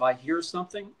 So if I hear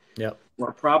something or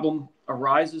a problem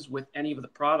arises with any of the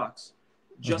products,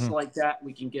 just like that,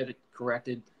 we can get it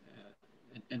corrected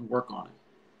and work on it.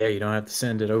 Yeah, you don't have to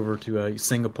send it over to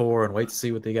Singapore and wait to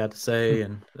see what they got to say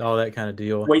and all that kind of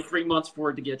deal. Wait 3 months for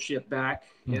it to get shipped back.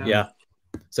 Yeah.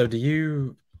 So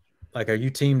are you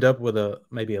teamed up with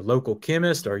maybe a local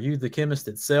chemist, or are you the chemist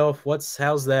itself?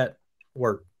 How's that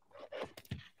work?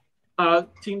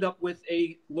 Teamed up with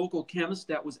a local chemist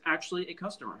that was actually a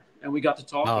customer, and we got to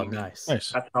talking. Oh, nice.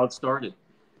 That's how it started.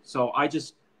 So I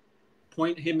just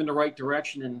point him in the right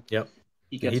direction, and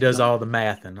he does all the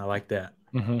math, and I like that.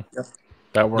 Yep.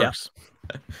 That works.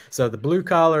 Yeah. So the Blue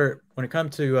Collar, when it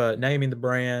comes to naming the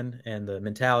brand and the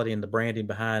mentality and the branding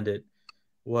behind it,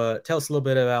 tell us a little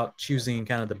bit about choosing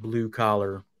kind of the Blue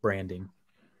Collar branding.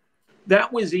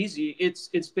 That was easy.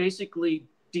 It's basically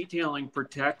detailing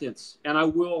protectants, and I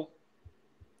will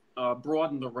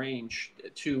broaden the range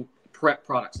to prep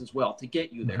products as well to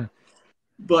get you there.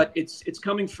 But it's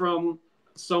coming from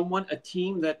a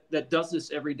team that does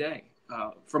this every day,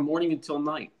 from morning until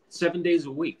night, 7 days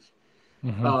a week.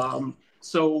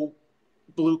 So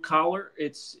Blue Collar,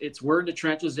 it's we're in the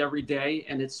trenches every day,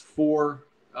 and it's for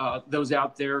those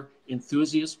out there,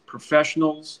 enthusiasts,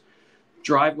 professionals,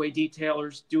 driveway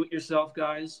detailers, do-it-yourself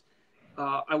guys.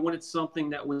 I wanted something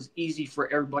that was easy for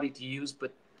everybody to use,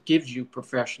 but gives you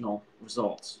professional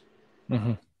results.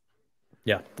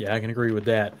 Yeah, I can agree with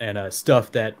that. And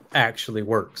stuff that actually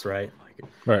works, right?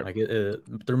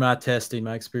 Through my testing,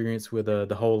 my experience with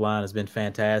the whole line has been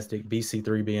fantastic.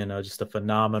 BC3 being just a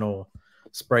phenomenal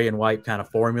spray and wipe kind of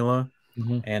formula,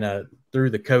 and through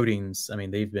the coatings, I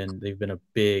mean they've been a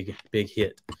big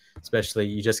hit. Especially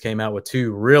you just came out with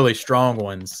 2 really strong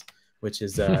ones, which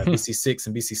is BC6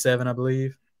 and BC7, I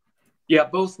believe. Yeah,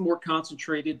 both more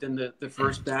concentrated than the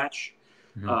first batch.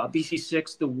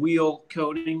 BC6, the wheel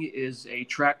coating is a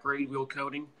track grade wheel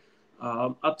coating.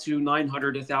 Up to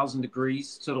 900, 1,000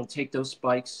 degrees. So it'll take those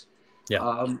spikes,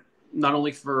 not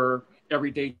only for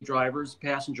everyday drivers,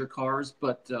 passenger cars,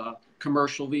 but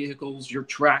commercial vehicles, your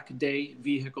track day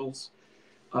vehicles.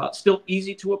 Still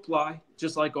easy to apply,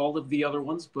 just like all of the other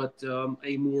ones, but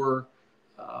a more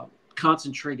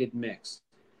concentrated mix.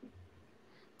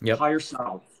 Higher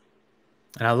solid.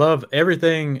 And I love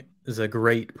everything is a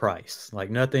great price. Like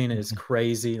nothing is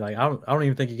crazy. Like I don't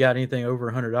even think you got anything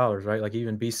over $100, right? Like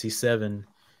even BC7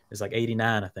 is like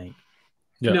 89, I think.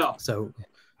 Yeah. No. So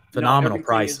phenomenal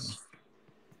price.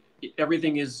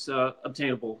 Everything is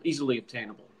obtainable, easily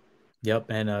obtainable. Yep.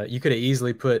 And you could have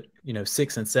easily put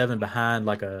 6 and 7 behind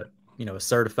like a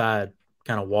certified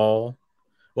kind of wall.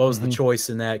 What was the choice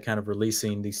in that, kind of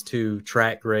releasing these 2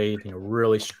 track grade,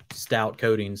 really stout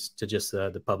coatings to just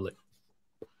the public?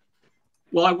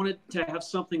 Well, I wanted to have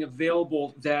something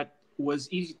available that was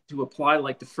easy to apply,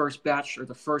 like the first batch or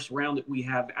the first round that we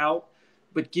have out,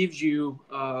 but gives you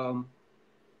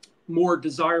more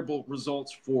desirable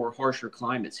results for harsher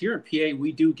climates. Here in PA,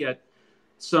 we do get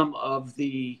some of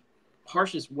the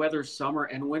harshest weather, summer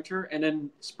and winter, and then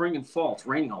spring and fall. It's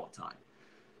raining all the time.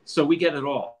 So we get it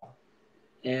all.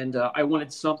 And I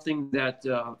wanted something that,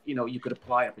 you could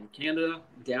apply up in Canada,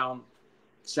 down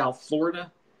South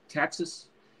Florida, Texas,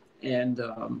 and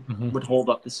would hold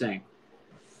up the same.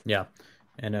 Yeah.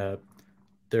 And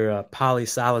their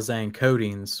polysiloxane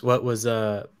coatings, what was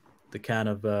the kind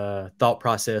of thought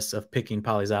process of picking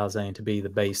polysiloxane to be the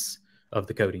base of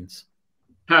the coatings?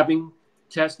 Having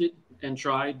tested and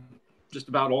tried just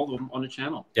about all of them on the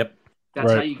channel. Yep.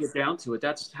 That's how you get down to it.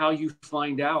 That's how you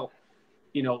find out,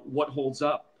 what holds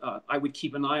up. I would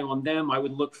keep an eye on them. I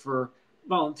would look for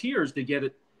volunteers to get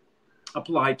it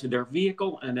applied to their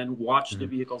vehicle, and then watch the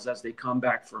vehicles as they come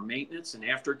back for maintenance and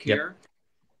aftercare. Yep.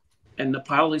 And the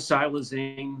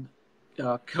polysiloxane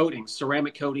coatings,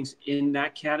 ceramic coatings in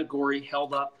that category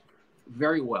held up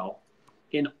very well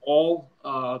in all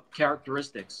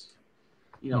characteristics,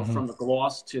 from the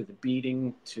gloss to the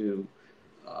beading to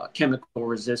chemical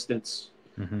resistance.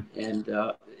 And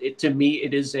to me,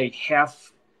 it is a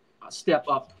half step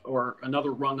up or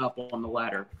another rung up on the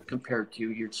ladder compared to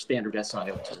your standard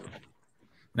SiO2.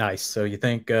 Nice. So you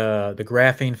think the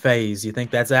graphene phase, you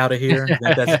think that's out of here? You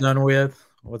think that's done with?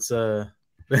 What's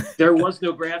There was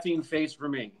no graphene phase for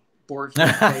me. Board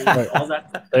phase, all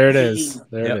that. There it is.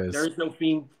 There it is. There is no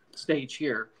phene stage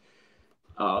here.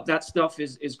 That stuff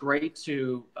is great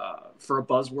to for a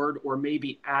buzzword, or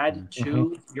maybe add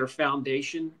to your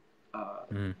foundation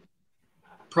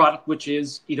product, which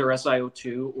is either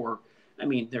SiO2 or, I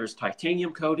mean, there's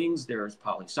titanium coatings, there's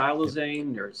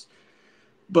polysiloxane,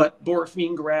 but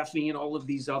borafine, graphene, all of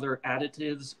these other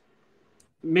additives,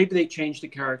 maybe they changed the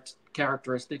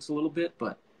characteristics a little bit,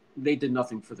 but they did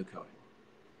nothing for the coating.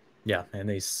 Yeah, and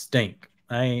they stink.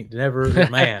 I ain't never,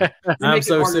 man. I'm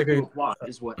so sick of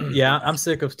I'm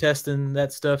sick of testing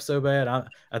that stuff so bad.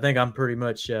 I think I'm pretty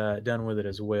much done with it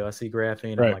as well. I see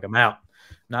graphene, I'm like, I'm out.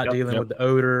 Not dealing with the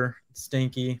odor,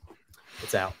 stinky.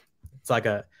 It's out. It's like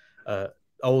a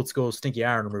old school stinky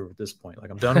iron remover at this point. Like,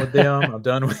 I'm done with them. I'm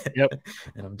done with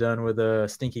and I'm done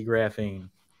with stinky graphene.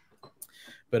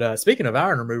 But speaking of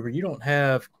iron remover, you don't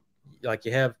have, like,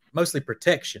 you have mostly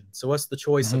protection. So what's the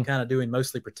choice of kind of doing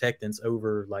mostly protectants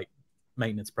over like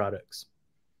maintenance products?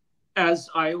 As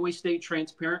I always stay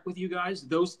transparent with you guys,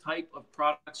 those type of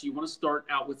products you want to start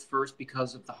out with first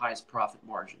because of the highest profit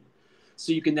margin.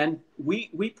 So you can then, we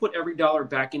put every dollar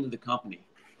back into the company.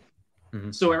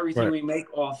 So everything we make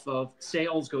off of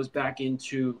sales goes back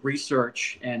into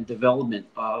research and development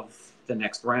of the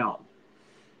next round.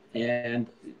 And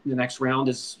the next round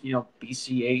is, you know,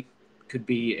 BC8 could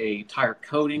be a tire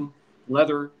coating,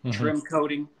 leather trim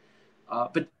coating.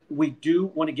 But we do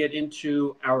want to get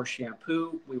into our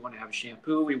shampoo. We want to have a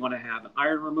shampoo. We want to have an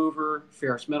iron remover,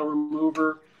 ferrous metal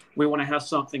remover. We want to have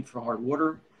something for hard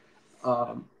water.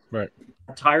 A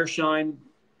tire shine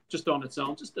just on its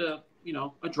own, just a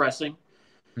dressing.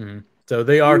 So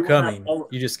they are coming.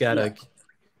 You just gotta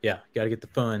gotta get the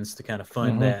funds to kind of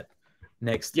fund that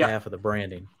next half of the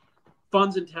branding.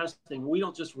 Funds and testing. We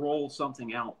don't just roll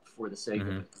something out for the sake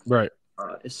of it.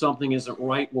 If something isn't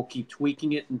right, we'll keep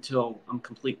tweaking it until I'm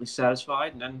completely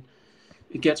satisfied, and then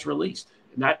it gets released.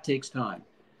 And that takes time.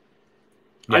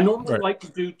 I normally like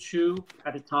to do 2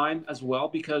 at a time as well,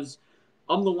 because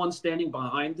I'm the one standing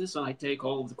behind this, and I take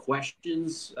all of the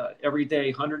questions every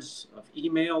day, hundreds of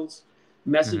emails,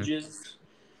 messages,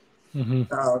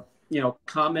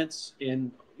 comments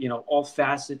in, all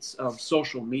facets of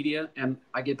social media, and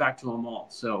I get back to them all.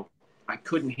 So I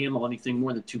couldn't handle anything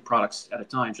more than 2 products at a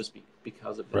time just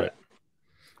because of that.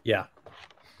 Yeah.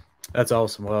 That's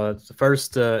awesome. Well, it's the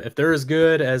first, if they're as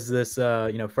good as this,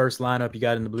 first lineup you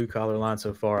got in the blue collar line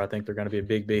so far, I think they're going to be a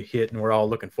big, big hit, and we're all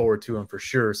looking forward to them for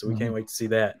sure. So we can't wait to see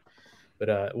that.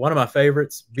 But one of my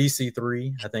favorites,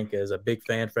 BC3, I think is a big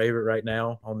fan favorite right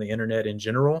now on the internet in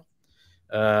general.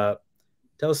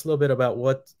 Tell us a little bit about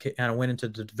what kind of went into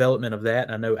the development of that.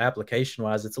 And I know application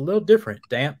wise, it's a little different.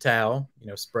 Damp towel,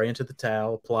 spray into the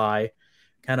towel, apply.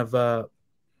 Kind of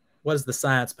what is the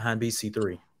science behind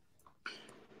BC3?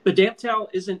 The damp towel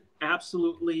isn't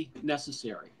absolutely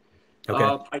necessary.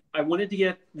 Okay. I wanted to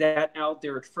get that out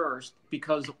there at first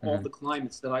because of all the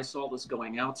climates that I saw this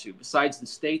going out to. Besides the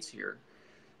States here,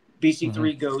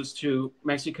 BC3 goes to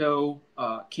Mexico,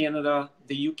 Canada,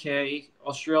 the UK,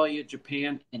 Australia,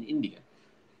 Japan, and India.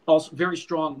 Also very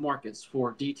strong markets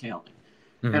for detailing.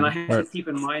 And I have to keep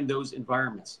in mind those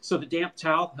environments. So the damp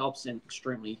towel helps in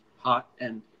extremely hot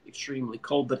and extremely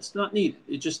cold, but it's not needed.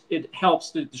 It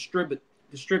helps to distribute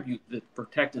the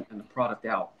protectant and the product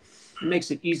out. It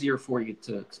makes it easier for you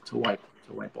to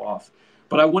wipe off.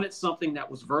 But I wanted something that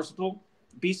was versatile.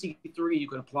 BC3 you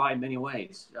can apply in many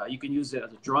ways. You can use it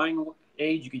as a drying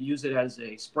aid. You can use it as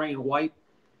a spray and wipe,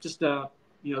 just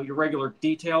your regular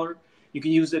detailer. You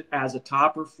can use it as a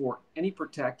topper for any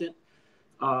protectant.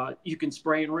 You can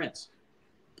spray and rinse,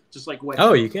 just like wet.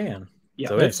 Oh, you can. Yeah.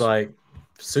 So it's like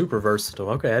super versatile.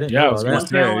 Okay, I didn't know that. One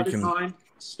towel at a time.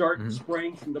 Start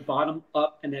spraying from the bottom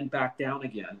up and then back down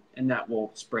again, and that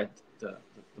will spread the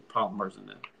polymers and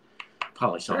the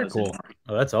polysiloxane. Cool.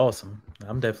 Oh, that's awesome.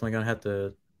 I'm definitely going to have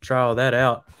to try all that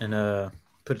out and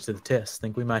put it to the test. I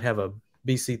think we might have a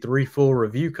BC3 full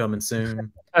review coming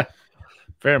soon.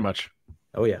 Very much.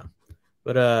 Oh, yeah.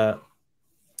 But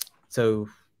so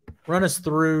run us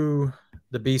through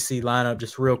the BC lineup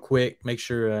just real quick. Make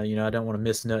sure, I don't want to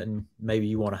miss nothing maybe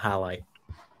you want to highlight.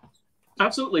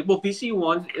 Absolutely. Well,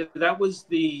 BC1, that was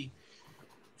the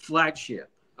flagship.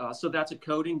 So that's a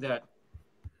coating that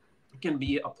can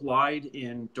be applied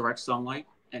in direct sunlight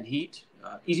and heat.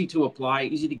 Easy to apply,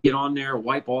 easy to get on there,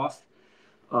 wipe off.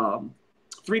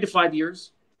 3 to 5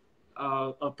 years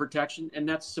of protection, and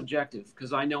that's subjective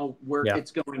because I know where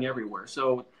it's going everywhere.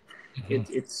 So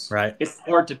it's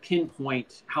hard to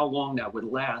pinpoint how long that would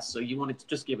last. So you want to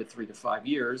just give it 3 to 5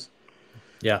 years.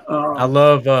 Yeah, I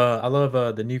love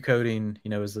the new coating.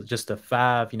 Is just a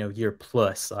 5 year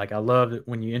plus. Like I love it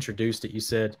when you introduced it. You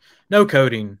said no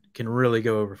coating can really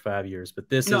go over 5 years, but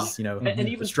this is and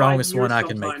even the strongest one I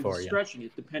can make for you. Stretching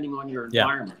it depending on your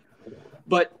environment.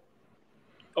 But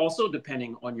also,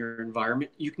 depending on your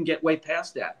environment, you can get way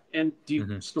past that. And do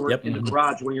you store it in the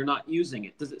garage when you're not using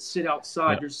it? Does it sit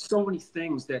outside? There's so many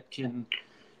things that can,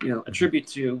 attribute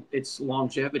to its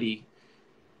longevity.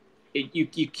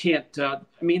 You can't.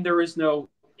 There is no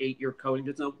 8-year coating.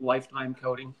 There's no lifetime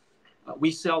coating.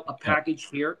 We sell a package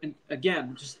here, and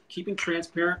again, just keeping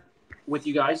transparent with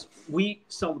you guys, we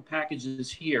sell the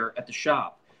packages here at the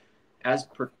shop as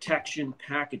protection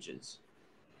packages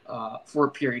for a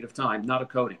period of time, not a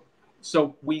coating.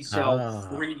 So we sell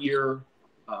 3-year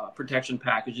protection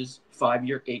packages,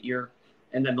 5-year, 8-year,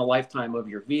 and then the lifetime of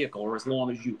your vehicle, or as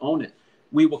long as you own it.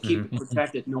 We will keep it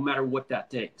protected no matter what that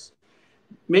takes.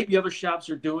 Maybe other shops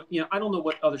are doing, I don't know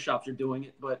what other shops are doing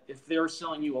it, but if they're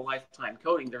selling you a lifetime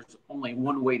coating, there's only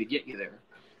one way to get you there.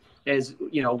 As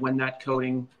when that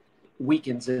coating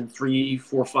weakens in 3,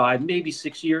 4, 5, maybe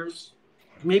 6 years,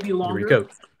 maybe longer.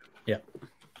 Recoat. Yeah.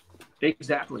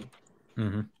 Exactly.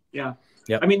 Yeah.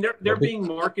 Yep. They're being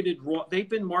marketed wrong. They've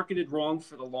been marketed wrong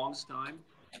for the longest time,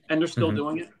 and they're still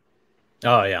doing it.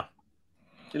 Oh yeah.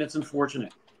 And it's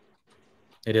unfortunate.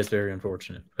 It is very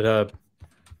unfortunate. But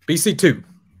BC2,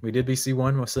 we did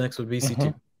BC1. What's next with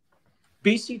BC2?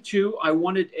 BC2, I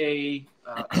wanted a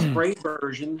spray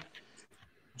version,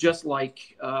 just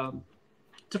like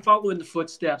to follow in the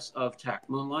footsteps of TAC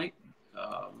Moonlight,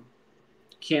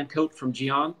 can coat from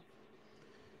Gyeon,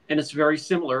 and it's very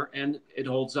similar, and it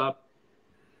holds up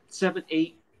 7,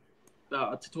 8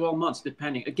 to 12 months,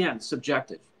 depending. Again,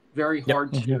 subjective, very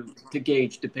hard to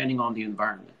gauge depending on the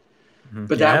environment.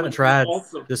 But I haven't tried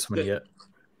this one yet.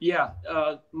 Yeah,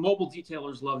 mobile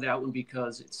detailers love that one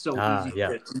because it's so easy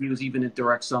to use even in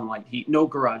direct sunlight heat. No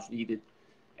garage needed,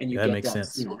 and you get that. Makes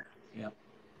sense. Yeah.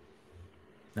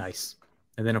 Nice.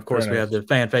 And then, of course, we have the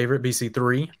fan favorite,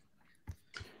 BC3.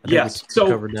 Yes. So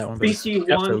covered that one,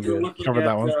 BC1, you're looking at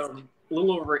a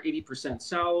little over 80%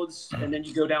 solids, and then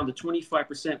you go down to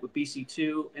 25% with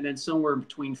BC2, and then somewhere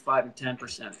between 5 and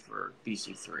 10% for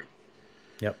BC3.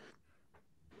 Yep.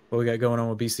 What we got going on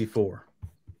with BC4?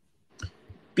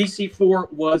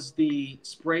 BC4 was the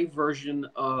spray version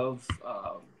of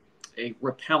a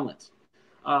repellent.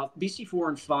 BC4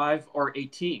 and 5 are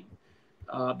 18.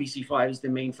 BC5 is the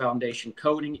main foundation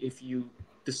coating if you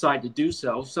decide to do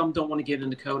so. Some don't want to get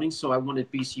into coating, so I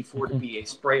wanted BC4 to be a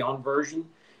spray-on version.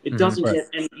 It doesn't get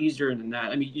any easier than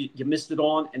that. You mist it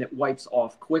on, and it wipes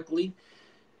off quickly.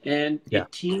 And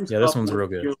it teams up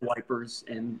with your wipers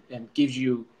and gives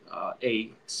you a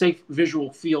safe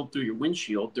visual field through your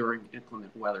windshield during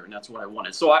inclement weather, and that's what I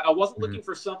wanted. So I wasn't looking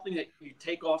for something that you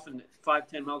take off in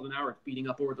 5-10 miles an hour beating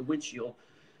up over the windshield.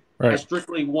 Right. I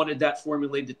strictly wanted that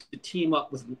formulated to team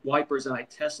up with wipers, and I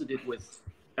tested it with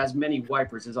as many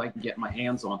wipers as I can get my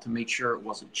hands on to make sure it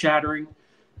wasn't chattering,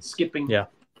 skipping, or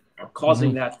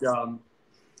causing that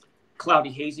cloudy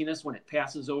haziness when it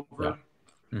passes over.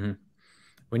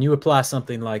 When you apply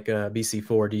something like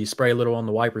BC4, do you spray a little on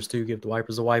the wipers too, give the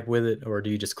wipers a wipe with it, or do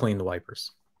you just clean the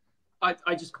wipers?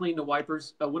 I just clean the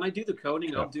wipers. When I do the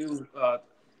coating,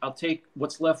 I'll take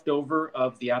what's left over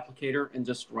of the applicator and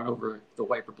just run over the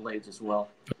wiper blades as well.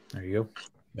 There you go.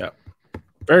 Yeah.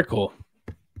 Very cool.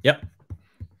 Yep.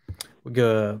 We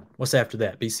go. What's after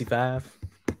that? BC5?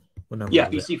 What number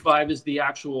is BC5 is the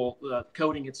actual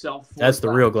coating itself. That's the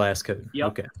real glass coating. Yep.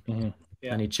 Okay.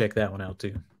 I need to check that one out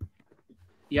too.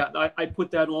 Yeah, I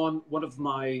put that on one of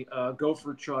my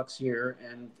Gopher trucks here,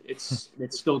 and it's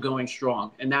still going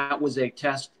strong. And that was a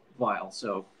test vial,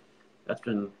 so that's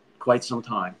been quite some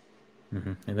time.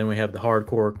 And then we have the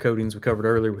hardcore coatings we covered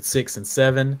earlier with 6 and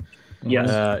 7.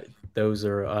 Yes, those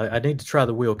are. I need to try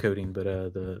the wheel coating, but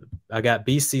I got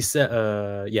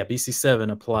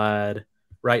BC7 applied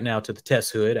right now to the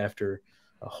test hood after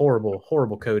a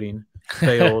horrible coating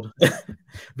failed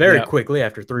very quickly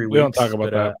after 3 weeks. We don't talk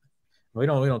about that. We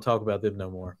don't talk about them no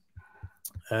more.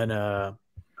 And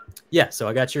so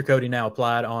I got your coating now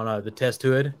applied on the test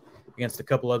hood against a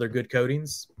couple other good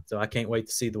coatings. So I can't wait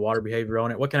to see the water behavior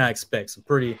on it. What can I expect? Some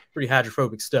pretty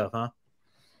hydrophobic stuff, huh?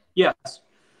 Yes.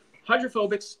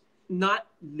 Hydrophobic's not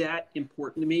that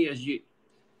important to me as you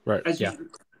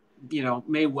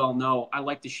may well know. I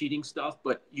like the sheeting stuff,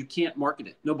 but you can't market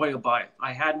it. Nobody will buy it.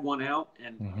 I had one out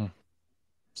and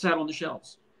sat on the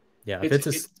shelves. Yeah, if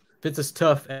it's as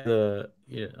tough as I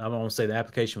don't want to say the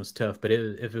application was tough, but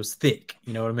if it was thick,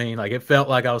 you know what I mean? Like it felt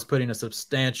like I was putting a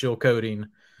substantial coating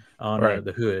on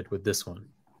the hood with this one.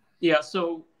 Yeah,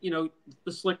 so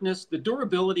the slickness, the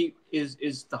durability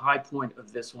is the high point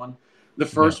of this one. The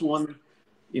first one,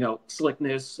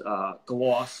 slickness,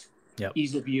 gloss,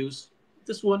 ease of use.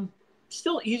 This one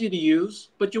still easy to use,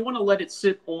 but you want to let it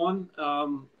sit on,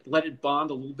 let it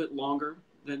bond a little bit longer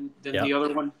than the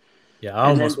other one. Yeah, I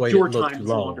almost waited a little too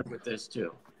long. Longer with this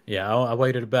too. Yeah, I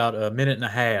waited about a minute and a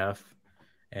half,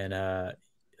 and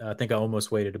I think I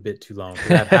almost waited a bit too long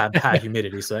because I have high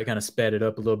humidity, so that kind of sped it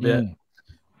up a little bit.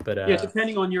 But yeah,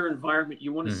 depending on your environment,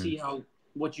 you want to see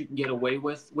what you can get away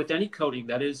with any coating.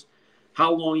 That is,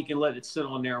 how long you can let it sit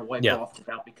on there and wipe off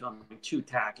without becoming too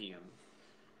tacky and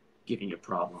giving you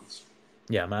problems.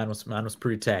 Yeah, mine was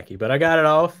pretty tacky, but I got it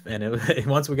off, and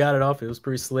once we got it off, it was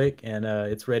pretty slick, and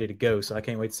it's ready to go. So I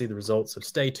can't wait to see the results. So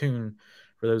stay tuned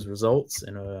for those results,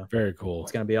 and very cool.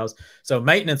 It's going to be awesome. So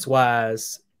maintenance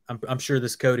wise, I'm sure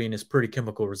this coating is pretty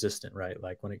chemical resistant, right?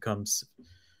 Like when it comes,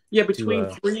 between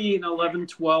 3 and 11,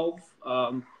 12,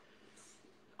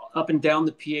 up and down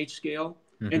the pH scale,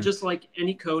 and just like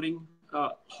any coating,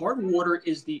 hard water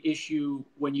is the issue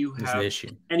when you have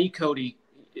any coating.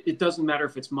 It doesn't matter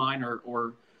if it's mine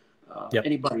or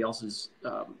anybody else's,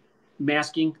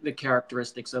 masking the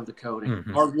characteristics of the coating.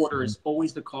 Hard water is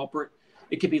always the culprit.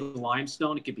 It could be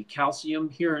limestone. It could be calcium.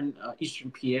 Here in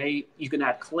Eastern PA, you can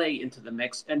add clay into the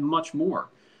mix and much more.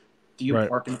 Do you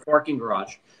park in a parking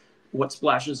garage? What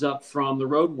splashes up from the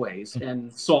roadways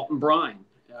and salt and brine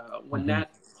when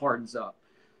that hardens up?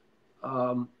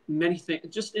 Many things,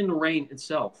 just in the rain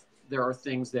itself, there are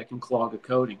things that can clog a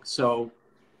coating. So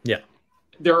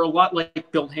there are a lot,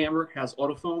 like Build Hammer has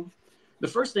Autofoam. The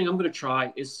first thing I'm going to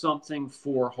try is something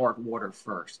for hard water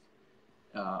first,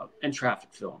 and traffic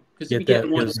film. Because if you get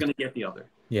one, it's going to get the other.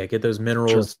 Yeah, get those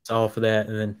minerals off of that,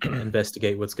 and then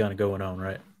investigate what's kind of going on,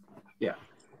 right?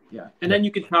 Yeah. And then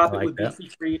you can top it with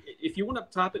BC3. If you want to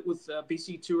top it with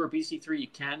BC2 or BC3, you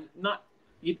can. Not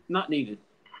needed.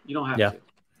 You don't have to.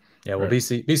 Yeah, well,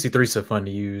 BC3 is so fun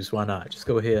to use. Why not? Just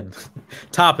go ahead and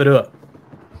top it up.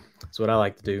 That's what I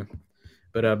like to do.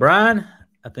 But Brian,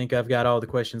 I think I've got all the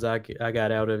questions I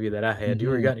got out of you that I had. Do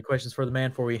you got any questions for the man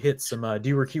before we hit some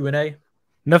Dewar Q&A?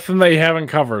 Nothing that you haven't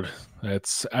covered.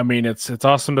 It's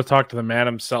awesome to talk to the man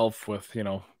himself with,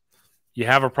 you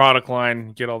have a product line,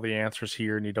 get all the answers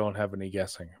here, and you don't have any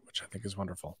guessing, which I think is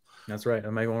wonderful. That's right. I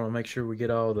may want to make sure we get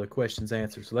all the questions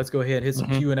answered. So let's go ahead and hit some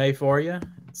Q&A for you and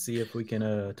see if we can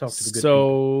talk to the good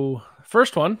people.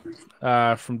 First one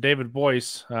from David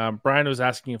Boyce. Brian was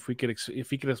asking if he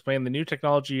could explain the new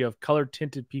technology of color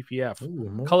tinted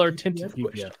PPF. Color tinted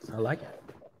PPF. I like it.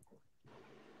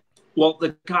 Well,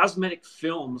 the cosmetic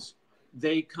films,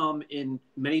 they come in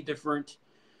many different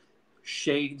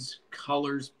shades,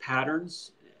 colors,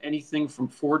 patterns, anything from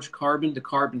forged carbon to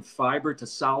carbon fiber to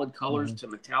solid colors to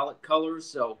metallic colors.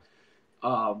 So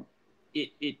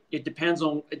it depends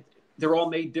on, they're all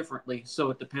made differently. So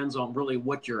it depends on really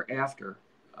what you're after.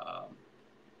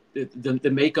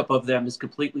 The makeup of them is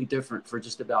completely different for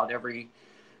just about every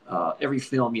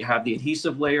film. You have the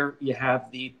adhesive layer, you have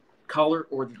the color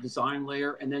or the design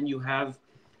layer, and then you have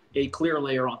a clear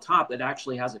layer on top that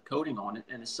actually has a coating on it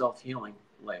and a self-healing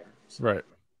layer. So. Right.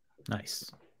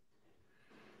 Nice.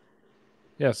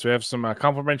 Yes, we have some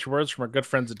complimentary words from our good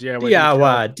friends at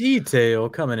DIY Detail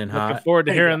coming in hot. Looking forward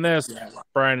to hearing this.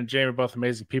 Brian and Jamie are both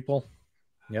amazing people.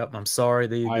 Yep, I'm sorry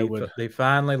they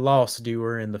finally lost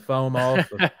Dewar in the foam off.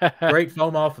 Great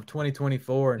foam off of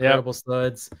 2024. Incredible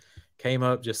studs came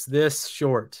up just this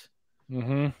short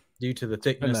due to the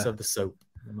thickness of the soap.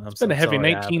 It's been a heavy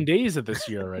 19 days of this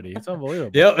year already. It's unbelievable.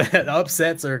 The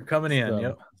upsets are coming in.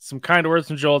 So, some kind words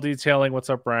from Joel Detailing. What's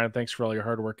up, Brian? Thanks for all your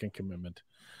hard work and commitment.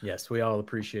 Yes, we all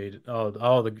appreciate it.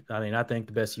 I think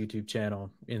the best YouTube channel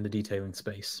in the detailing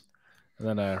space. And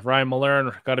then Ryan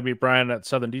Malern got to meet Brian at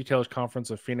Southern Detailers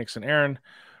Conference with Phoenix and Aaron.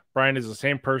 Brian is the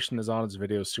same person as on his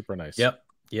videos. Super nice.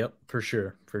 Yep, for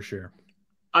sure.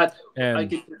 I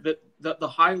think the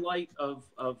highlight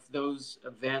of those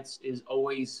events is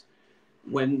always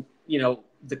when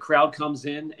the crowd comes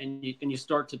in and you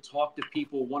start to talk to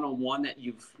people one-on-one that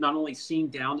you've not only seen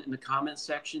down in the comment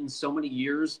section so many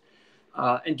years,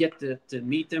 and get to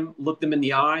meet them, look them in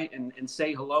the eye, and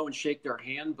say hello and shake their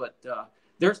hand. But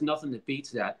there's nothing that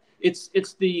beats that. It's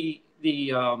the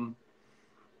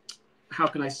how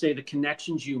can I say, the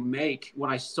connections you make. When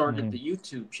I started the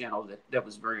YouTube channel, that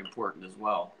was very important as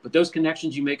well. But those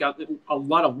connections you make out, a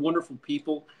lot of wonderful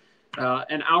people,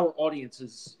 and our audience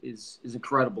is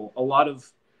incredible. A lot of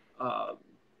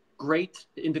great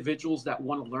individuals that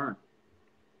want to learn.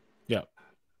 Yeah,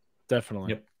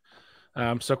 definitely. Yep.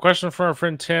 So question from our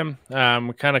friend Tim.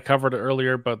 We kind of covered it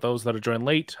earlier, but those that are joined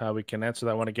late, we can answer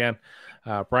that one again.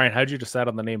 Brian, how did you decide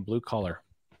on the name Blue Collar?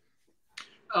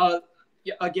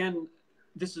 Again,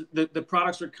 this is the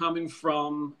products are coming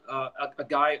from a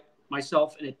guy,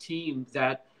 myself, and a team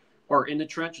that are in the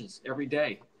trenches every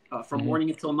day. from morning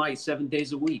until night, 7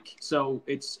 days a week. So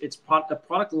it's a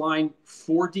product line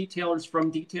for detailers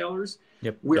from detailers.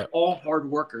 Yep. We're all hard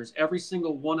workers, every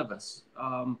single one of us,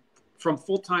 from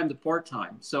full-time to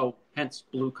part-time. So hence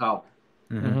blue collar.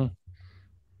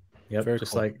 Yep. Very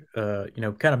just cool. Like,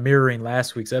 kind of mirroring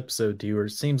last week's episode to you, where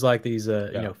it seems like these,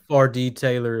 far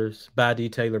detailers, by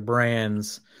detailer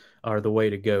brands are the way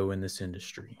to go in this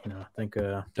industry. I think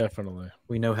definitely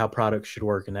we know how products should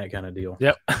work and that kind of deal.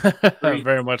 Yep.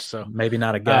 Very much so. Maybe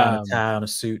not a guy in a tie on a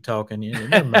suit talking.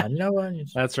 Never mind. You know what?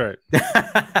 That's right.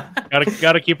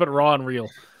 Gotta keep it raw and real.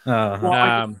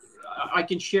 Well, I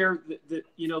can share that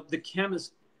the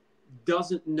chemist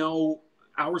doesn't know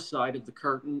our side of the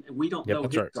curtain, and we don't know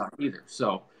his side either.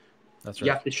 So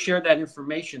you have to share that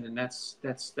information, and that's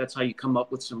how you come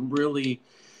up with some really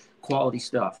quality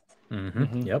stuff.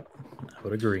 Yep, I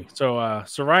would agree. So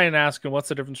Ryan asking, what's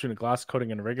the difference between a glass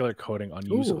coating and a regular coating on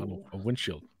a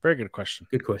windshield? Very good question.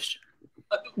 Good question.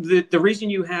 The reason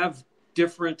you have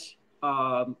different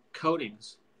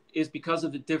coatings is because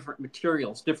of the different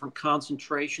materials, different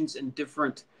concentrations, and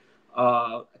different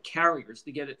carriers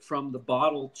to get it from the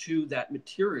bottle to that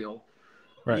material.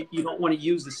 Right. You don't want to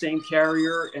use the same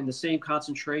carrier and the same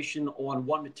concentration on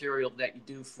one material that you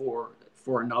do for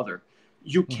another.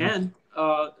 You can,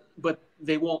 but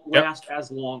they won't last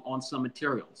as long on some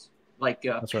materials. Like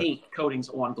paint coatings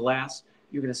on glass,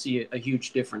 you're going to see a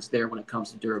huge difference there when it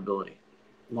comes to durability,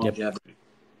 longevity.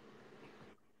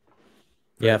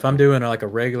 Yeah, if I'm doing like a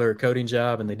regular coating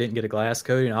job and they didn't get a glass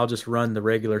coating, I'll just run the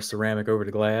regular ceramic over to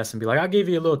glass and be like, I'll give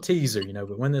you a little teaser,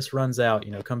 but when this runs out,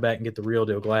 come back and get the real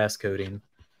deal glass coating.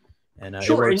 And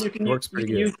sure, it works, and you can, works pretty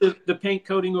good. Use the paint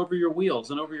coating over your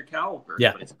wheels and over your calipers.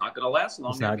 Yeah. But it's not going to last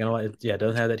long. It's not going to, it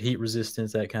doesn't have that heat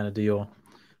resistance, that kind of deal.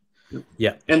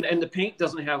 Yeah. And the paint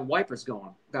doesn't have wipers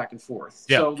going back and forth.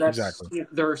 Yeah, so that's, exactly.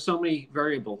 There are so many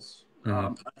variables.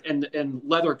 And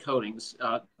leather coatings,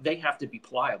 they have to be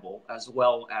pliable as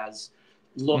well as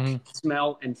look,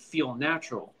 smell, and feel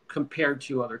natural compared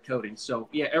to other coatings. So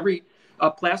every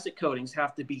plastic coatings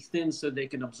have to be thin so they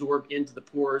can absorb into the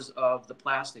pores of the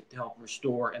plastic to help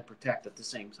restore and protect at the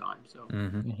same time. So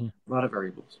a lot of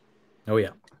variables. Oh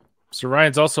yeah. So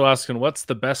Ryan's also asking, what's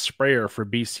the best sprayer for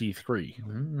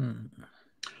BC3?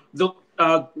 The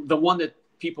one that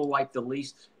people like the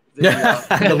least.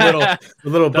 The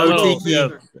little boutique.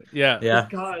 Yeah.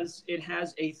 Because it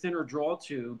has a thinner draw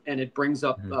tube and it brings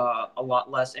up a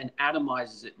lot less and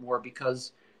atomizes it more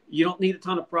because you don't need a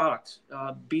ton of products.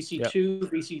 BC2,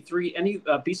 BC3, any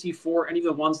BC4, any of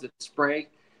the ones that spray,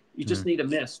 you just need a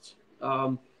mist.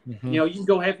 You can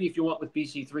go heavy if you want with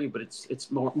BC3, but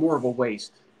it's more of a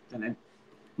waste than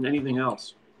anything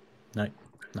else.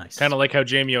 Nice. Kind of like how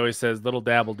Jamie always says, "Little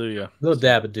dab will do you." Little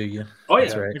dab will do you. Oh yeah,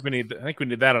 that's right. I think we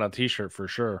need that on a T-shirt for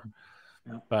sure.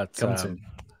 Yeah. But soon.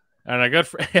 And a good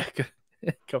friend,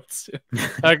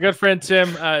 a good friend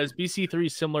Tim, is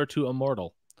BC3 similar to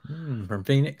Immortal? From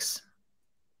Phoenix.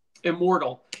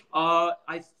 Immortal.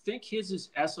 I think his is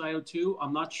SiO2.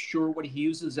 I'm not sure what he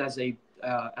uses as a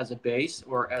base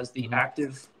or as the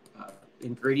active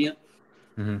ingredient.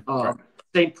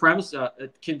 Same premise.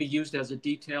 It can be used as a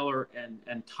detailer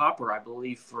and topper, I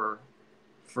believe, for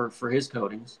his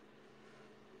coatings.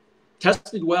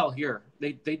 Tested well here.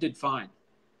 They did fine.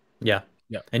 Yeah.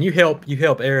 And you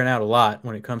help Aaron out a lot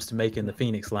when it comes to making the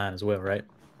Phoenix line as well, right?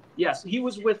 Yes, he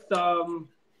was with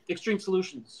Extreme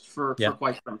Solutions for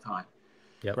quite some time.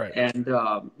 Yep. Right. And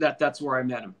that's where I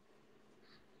met him.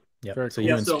 Yeah. So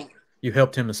you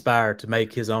helped him aspire to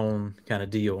make his own kind of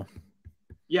deal.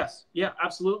 Yes. Yeah,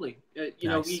 absolutely.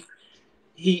 Nice.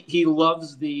 He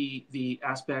loves the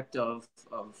aspect of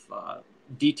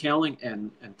detailing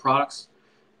and products.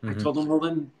 I told him, well,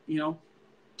 then,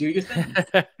 do your thing.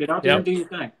 Get out there and do your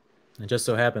thing. It just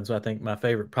so happens, I think my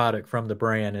favorite product from the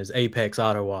brand is Apex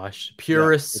Auto Wash.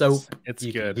 Purest soap it's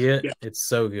you good. can get. It's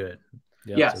so good.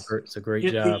 Yep. Yes. It's a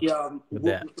great job with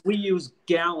that. We use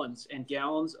gallons and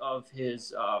gallons of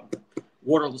his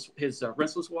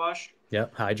rinseless wash.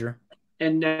 Yep, Hydra.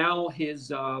 And now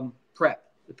his prep,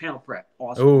 the panel prep.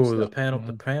 Awesome. Oh, the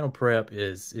panel prep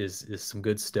is some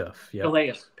good stuff. Yeah.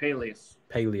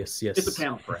 Peleus, yes. It's a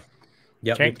panel prep.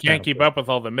 Yep. Can't keep up with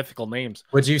all the mythical names.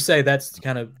 Would you say that's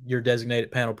kind of your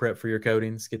designated panel prep for your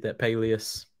coatings? Get that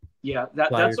Peleus. Yeah,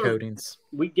 that's our coatings.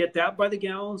 We get that by the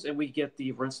gallons, and we get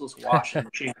the rinseless wash and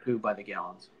shampoo by the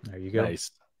gallons. There you go.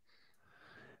 Nice.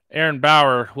 Aaron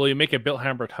Bauer, will you make a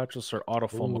Bilthamber touchless or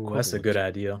autofoam equivalent? That's a good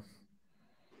idea.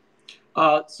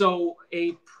 So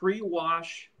a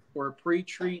pre-wash or a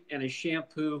pre-treat and a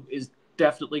shampoo is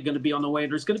definitely going to be on the way.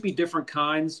 There's going to be different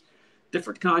kinds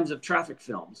of traffic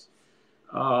films.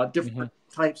 different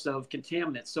types of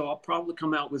contaminants. So I'll probably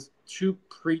come out with 2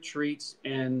 pre-treats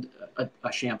and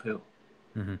a shampoo.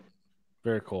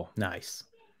 Very cool. Nice.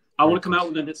 I want to come out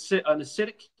with an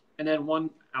acidic and then 1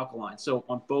 alkaline. So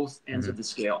on both ends of the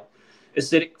scale.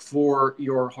 Acidic for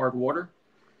your hard water,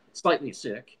 slightly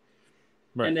acidic,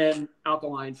 and then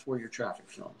alkaline for your traffic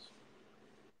films.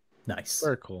 Nice.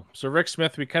 Very cool. So Rick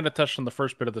Smith, we kind of touched on the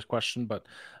first bit of this question, but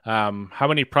how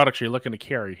many products are you looking to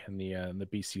carry in the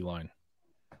BC line?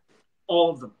 All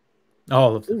of them.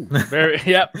 All of them.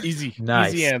 Easy.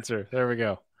 Nice. Easy answer. There we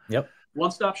go. Yep.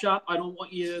 One-stop shop. I don't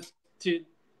want you to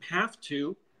have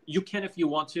to. You can if you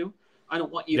want to. I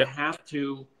don't want you to have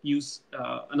to use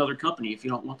another company if you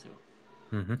don't want to.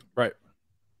 Right.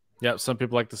 Yeah. Some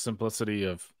people like the simplicity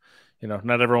of,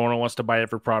 not everyone wants to buy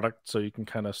every product, so you can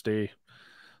kind of stay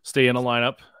in a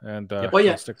lineup and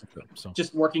stick with them. So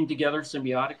just working together,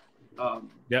 symbiotic.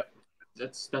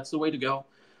 That's the way to go.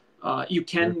 You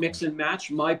can mix and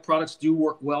match. My products do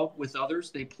work well with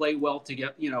others. They play well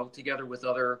together with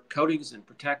other coatings and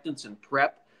protectants and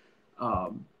prep.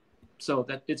 So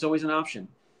that it's always an option.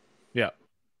 Yeah.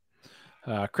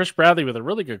 Chris Bradley with a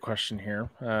really good question here.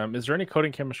 Is there any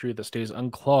coating chemistry that stays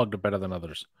unclogged better than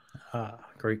others?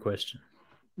 Great question.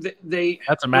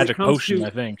 That's a magic potion,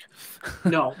 I think.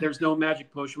 No, there's no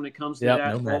magic potion when it comes to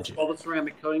that. No all the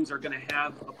ceramic coatings are going to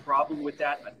have a problem with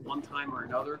that at one time or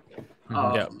another.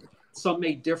 Some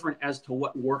may different as to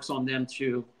what works on them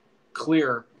to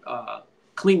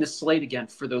clean the slate again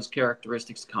for those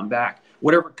characteristics to come back.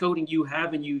 Whatever coating you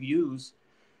have and you use,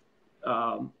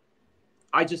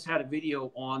 I just had a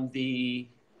video on the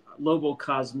Lobo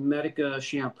Cosmetica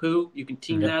shampoo. You can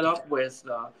team that up with,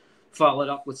 follow it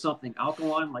up with something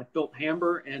alkaline like Built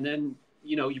Hamber, and then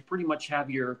you pretty much have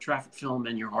your traffic film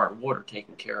and your hard water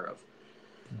taken care of.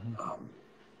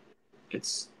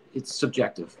 It's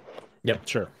subjective. Yep,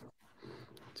 sure.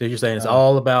 So you're saying it's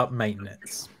all about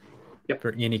maintenance. Yep.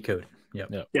 For any coating.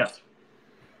 Yep. Yes.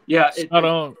 Yeah.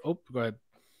 Go ahead.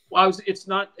 Well, it's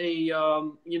not a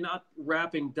you're not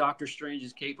wrapping Dr.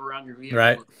 Strange's cape around your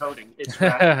vehicle with coating. It's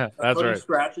That's coating right.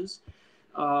 Scratches.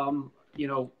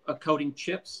 A coating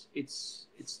chips. It's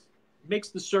makes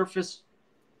the surface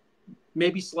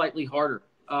maybe slightly harder.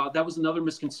 That was another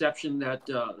misconception that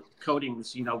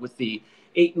coatings, with the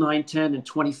 8, 9, 10, and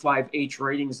 25 H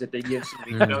ratings that they give some of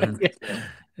these coatings.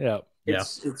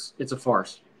 It's a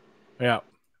farce. Yeah.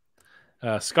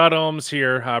 Scott Ohms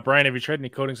here. Brian, have you tried any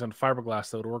coatings on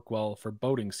fiberglass that would work well for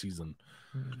boating season?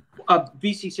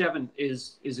 BC7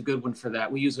 is a good one for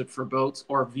that. We use it for boats,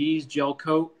 RVs, gel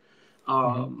coat,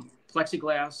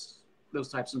 plexiglass, those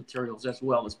types of materials, as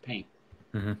well as paint.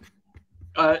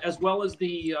 As well as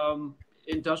the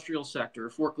industrial sector,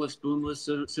 forkless, boomless,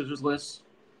 scissorless.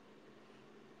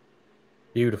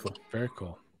 Beautiful. Very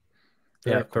cool.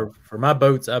 Yeah, for my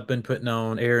boats, I've been putting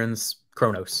on Aaron's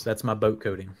Kronos. That's my boat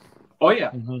coating. Oh,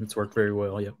 yeah. It's worked very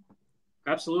well, yep.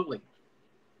 Absolutely.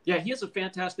 Yeah, he has a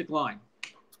fantastic line.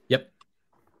 Yep.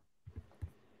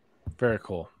 Very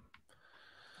cool.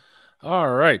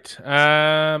 All right.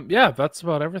 That's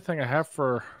about everything I have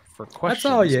for questions. That's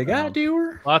all you got,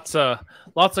 Dewar? Lots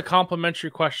of complimentary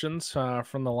questions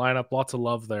from the lineup. Lots of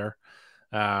love there,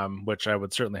 which I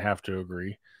would certainly have to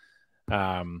agree.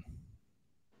 I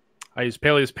used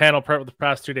Paley's panel prep the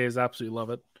past 2 days. Absolutely love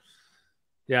it.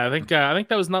 Yeah, I think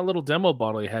that was that little demo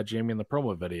bottle you had, Jamie, in the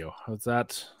promo video. Was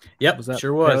that? Yep, was that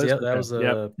sure was. Paley's? Yep, that was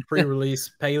a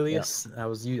pre-release Peleus.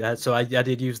 I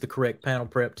did use the correct panel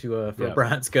prep for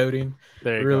Brian's coating.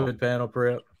 There you Really go. good panel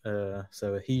prep.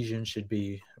 So adhesion should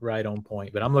be right on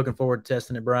point. But I'm looking forward to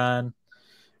testing it, Brian.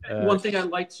 One thing I'd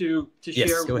like to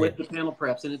share with ahead. the panel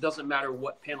preps, and it doesn't matter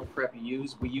what panel prep you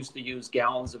use. We used to use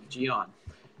gallons of Geon.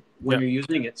 When you're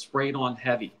using it, spray it on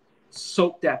heavy.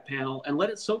 Soak that panel and let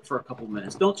it soak for a couple of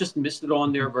minutes. Don't just mist it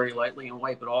on there very lightly and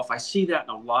wipe it off. I see that in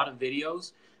a lot of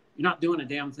videos. You're not doing a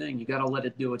damn thing. You got to let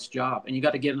it do its job, and you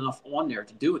got to get enough on there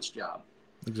to do its job.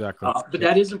 Exactly. But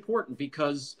that is important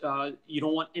because you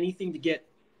don't want anything to get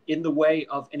in the way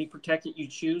of any protectant you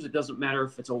choose. It doesn't matter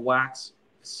if it's a wax,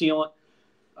 sealant.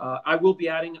 I will be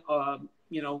adding,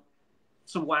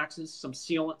 some waxes, some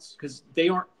sealants, because they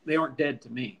aren't dead to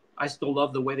me. I still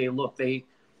love the way they look.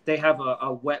 They have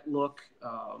a wet look,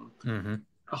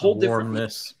 a whole different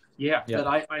look.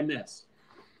 That I miss.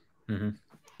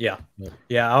 Yeah.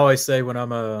 I always say when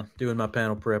I'm doing my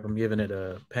panel prep, I'm giving it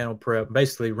a panel prep,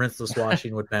 basically rinseless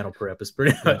washing with panel prep. It's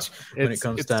pretty much when it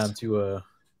comes time to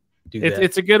do that.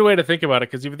 It's a good way to think about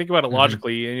it, because if you think about it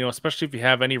logically, and especially if you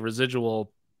have any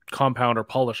residual compound or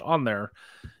polish on there,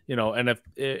 you know, and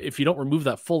if you don't remove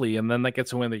that fully and then that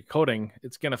gets away in the coating,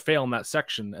 it's going to fail in that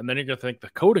section. And then you're going to think the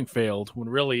coating failed when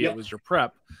really it was your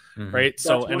prep. Right. That's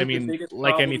so, and I mean,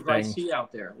 like anything I see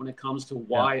out there when it comes to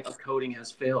why a coating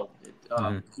has failed, you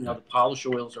know, the polish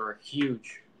oils are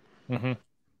huge.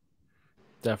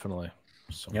 Definitely.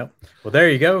 So. Yep. Well, there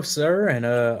you go, sir. And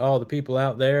all the people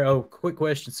out there. Oh, quick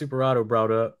question. Superado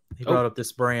brought up. He brought up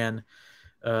this brand.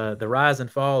 The rise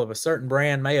and fall of a certain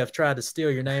brand may have tried to steal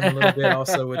your name a little bit,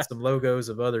 also with some logos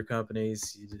of other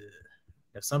companies.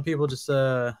 Some people just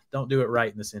don't do it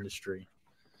right in this industry.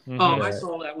 Oh, I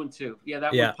saw that one too. Yeah,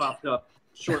 that one popped up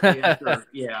shortly after.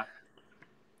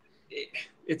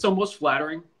 It's almost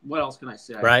flattering. What else can I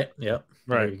say? Right. Yep.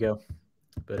 Right. There you go.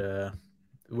 But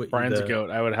Brian's a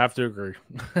goat. I would have to agree.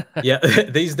 Yeah.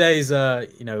 These days,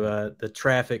 the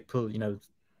traffic,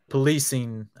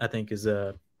 policing, I think is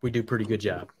we do a pretty good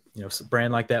job. You know, a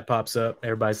brand like that pops up,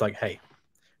 everybody's like, "Hey,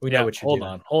 we know what you're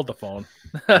doing." Hold the phone.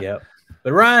 Yep.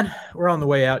 But Ryan, we're on the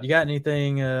way out. You got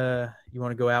anything you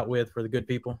want to go out with for the good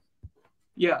people?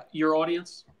 Yeah, your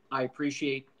audience. I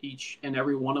appreciate each and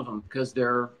every one of them because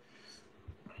they're,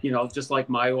 you know, just like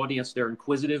my audience, they're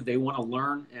inquisitive. They want to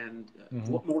learn, and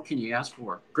what more can you ask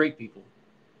for? Great people.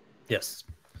 Yes,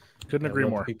 couldn't agree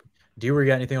more. Do you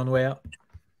got anything on the way out?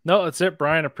 No, that's it,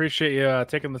 Brian. Appreciate you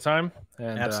taking the time,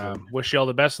 and wish you all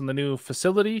the best in the new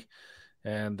facility,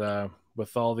 and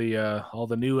with all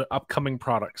the new upcoming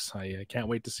products. I can't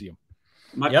wait to see them.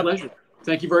 My pleasure.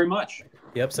 Thank you very much.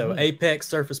 Yep. So Apex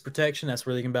Surface Protection. That's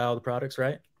where you can buy all the products,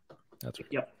 right? That's right.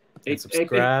 Yep.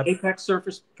 Subscribe.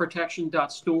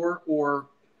 ApexSurfaceProtection.store, or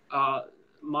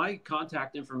my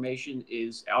contact information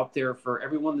is out there for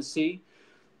everyone to see.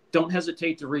 Don't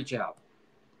hesitate to reach out.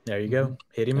 There you go.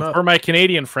 Hit him up. For my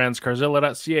Canadian friends,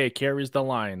 Carzilla.ca carries the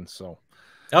line. So,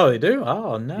 they do.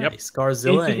 Oh, nice. Yep.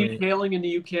 Carzilla. Into detailing in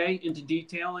the UK, into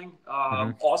detailing,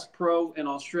 AusPro in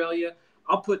Australia.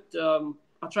 I'll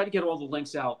try to get all the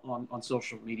links out on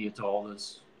social media to all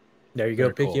this. There you go.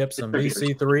 Very pick you up some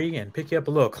VC3 and pick you up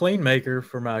a little clean maker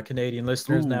for my Canadian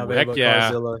listeners. Now available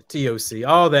at Carzilla, TOC,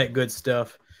 all that good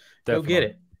stuff. Definitely. Go get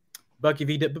it.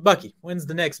 Bucky, when's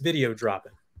the next video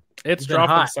dropping? It's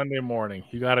dropping Sunday morning.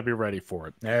 You got to be ready for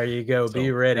it. There you go.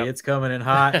 Be ready. Yep. It's coming in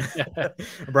hot.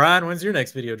 Brian, when's your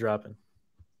next video dropping?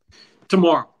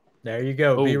 Tomorrow. There you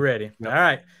go. Be ready. Yep. All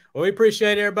right. Well, we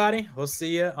appreciate it, everybody. We'll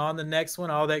see you on the next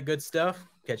one. All that good stuff.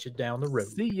 Catch you down the road.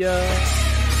 See ya.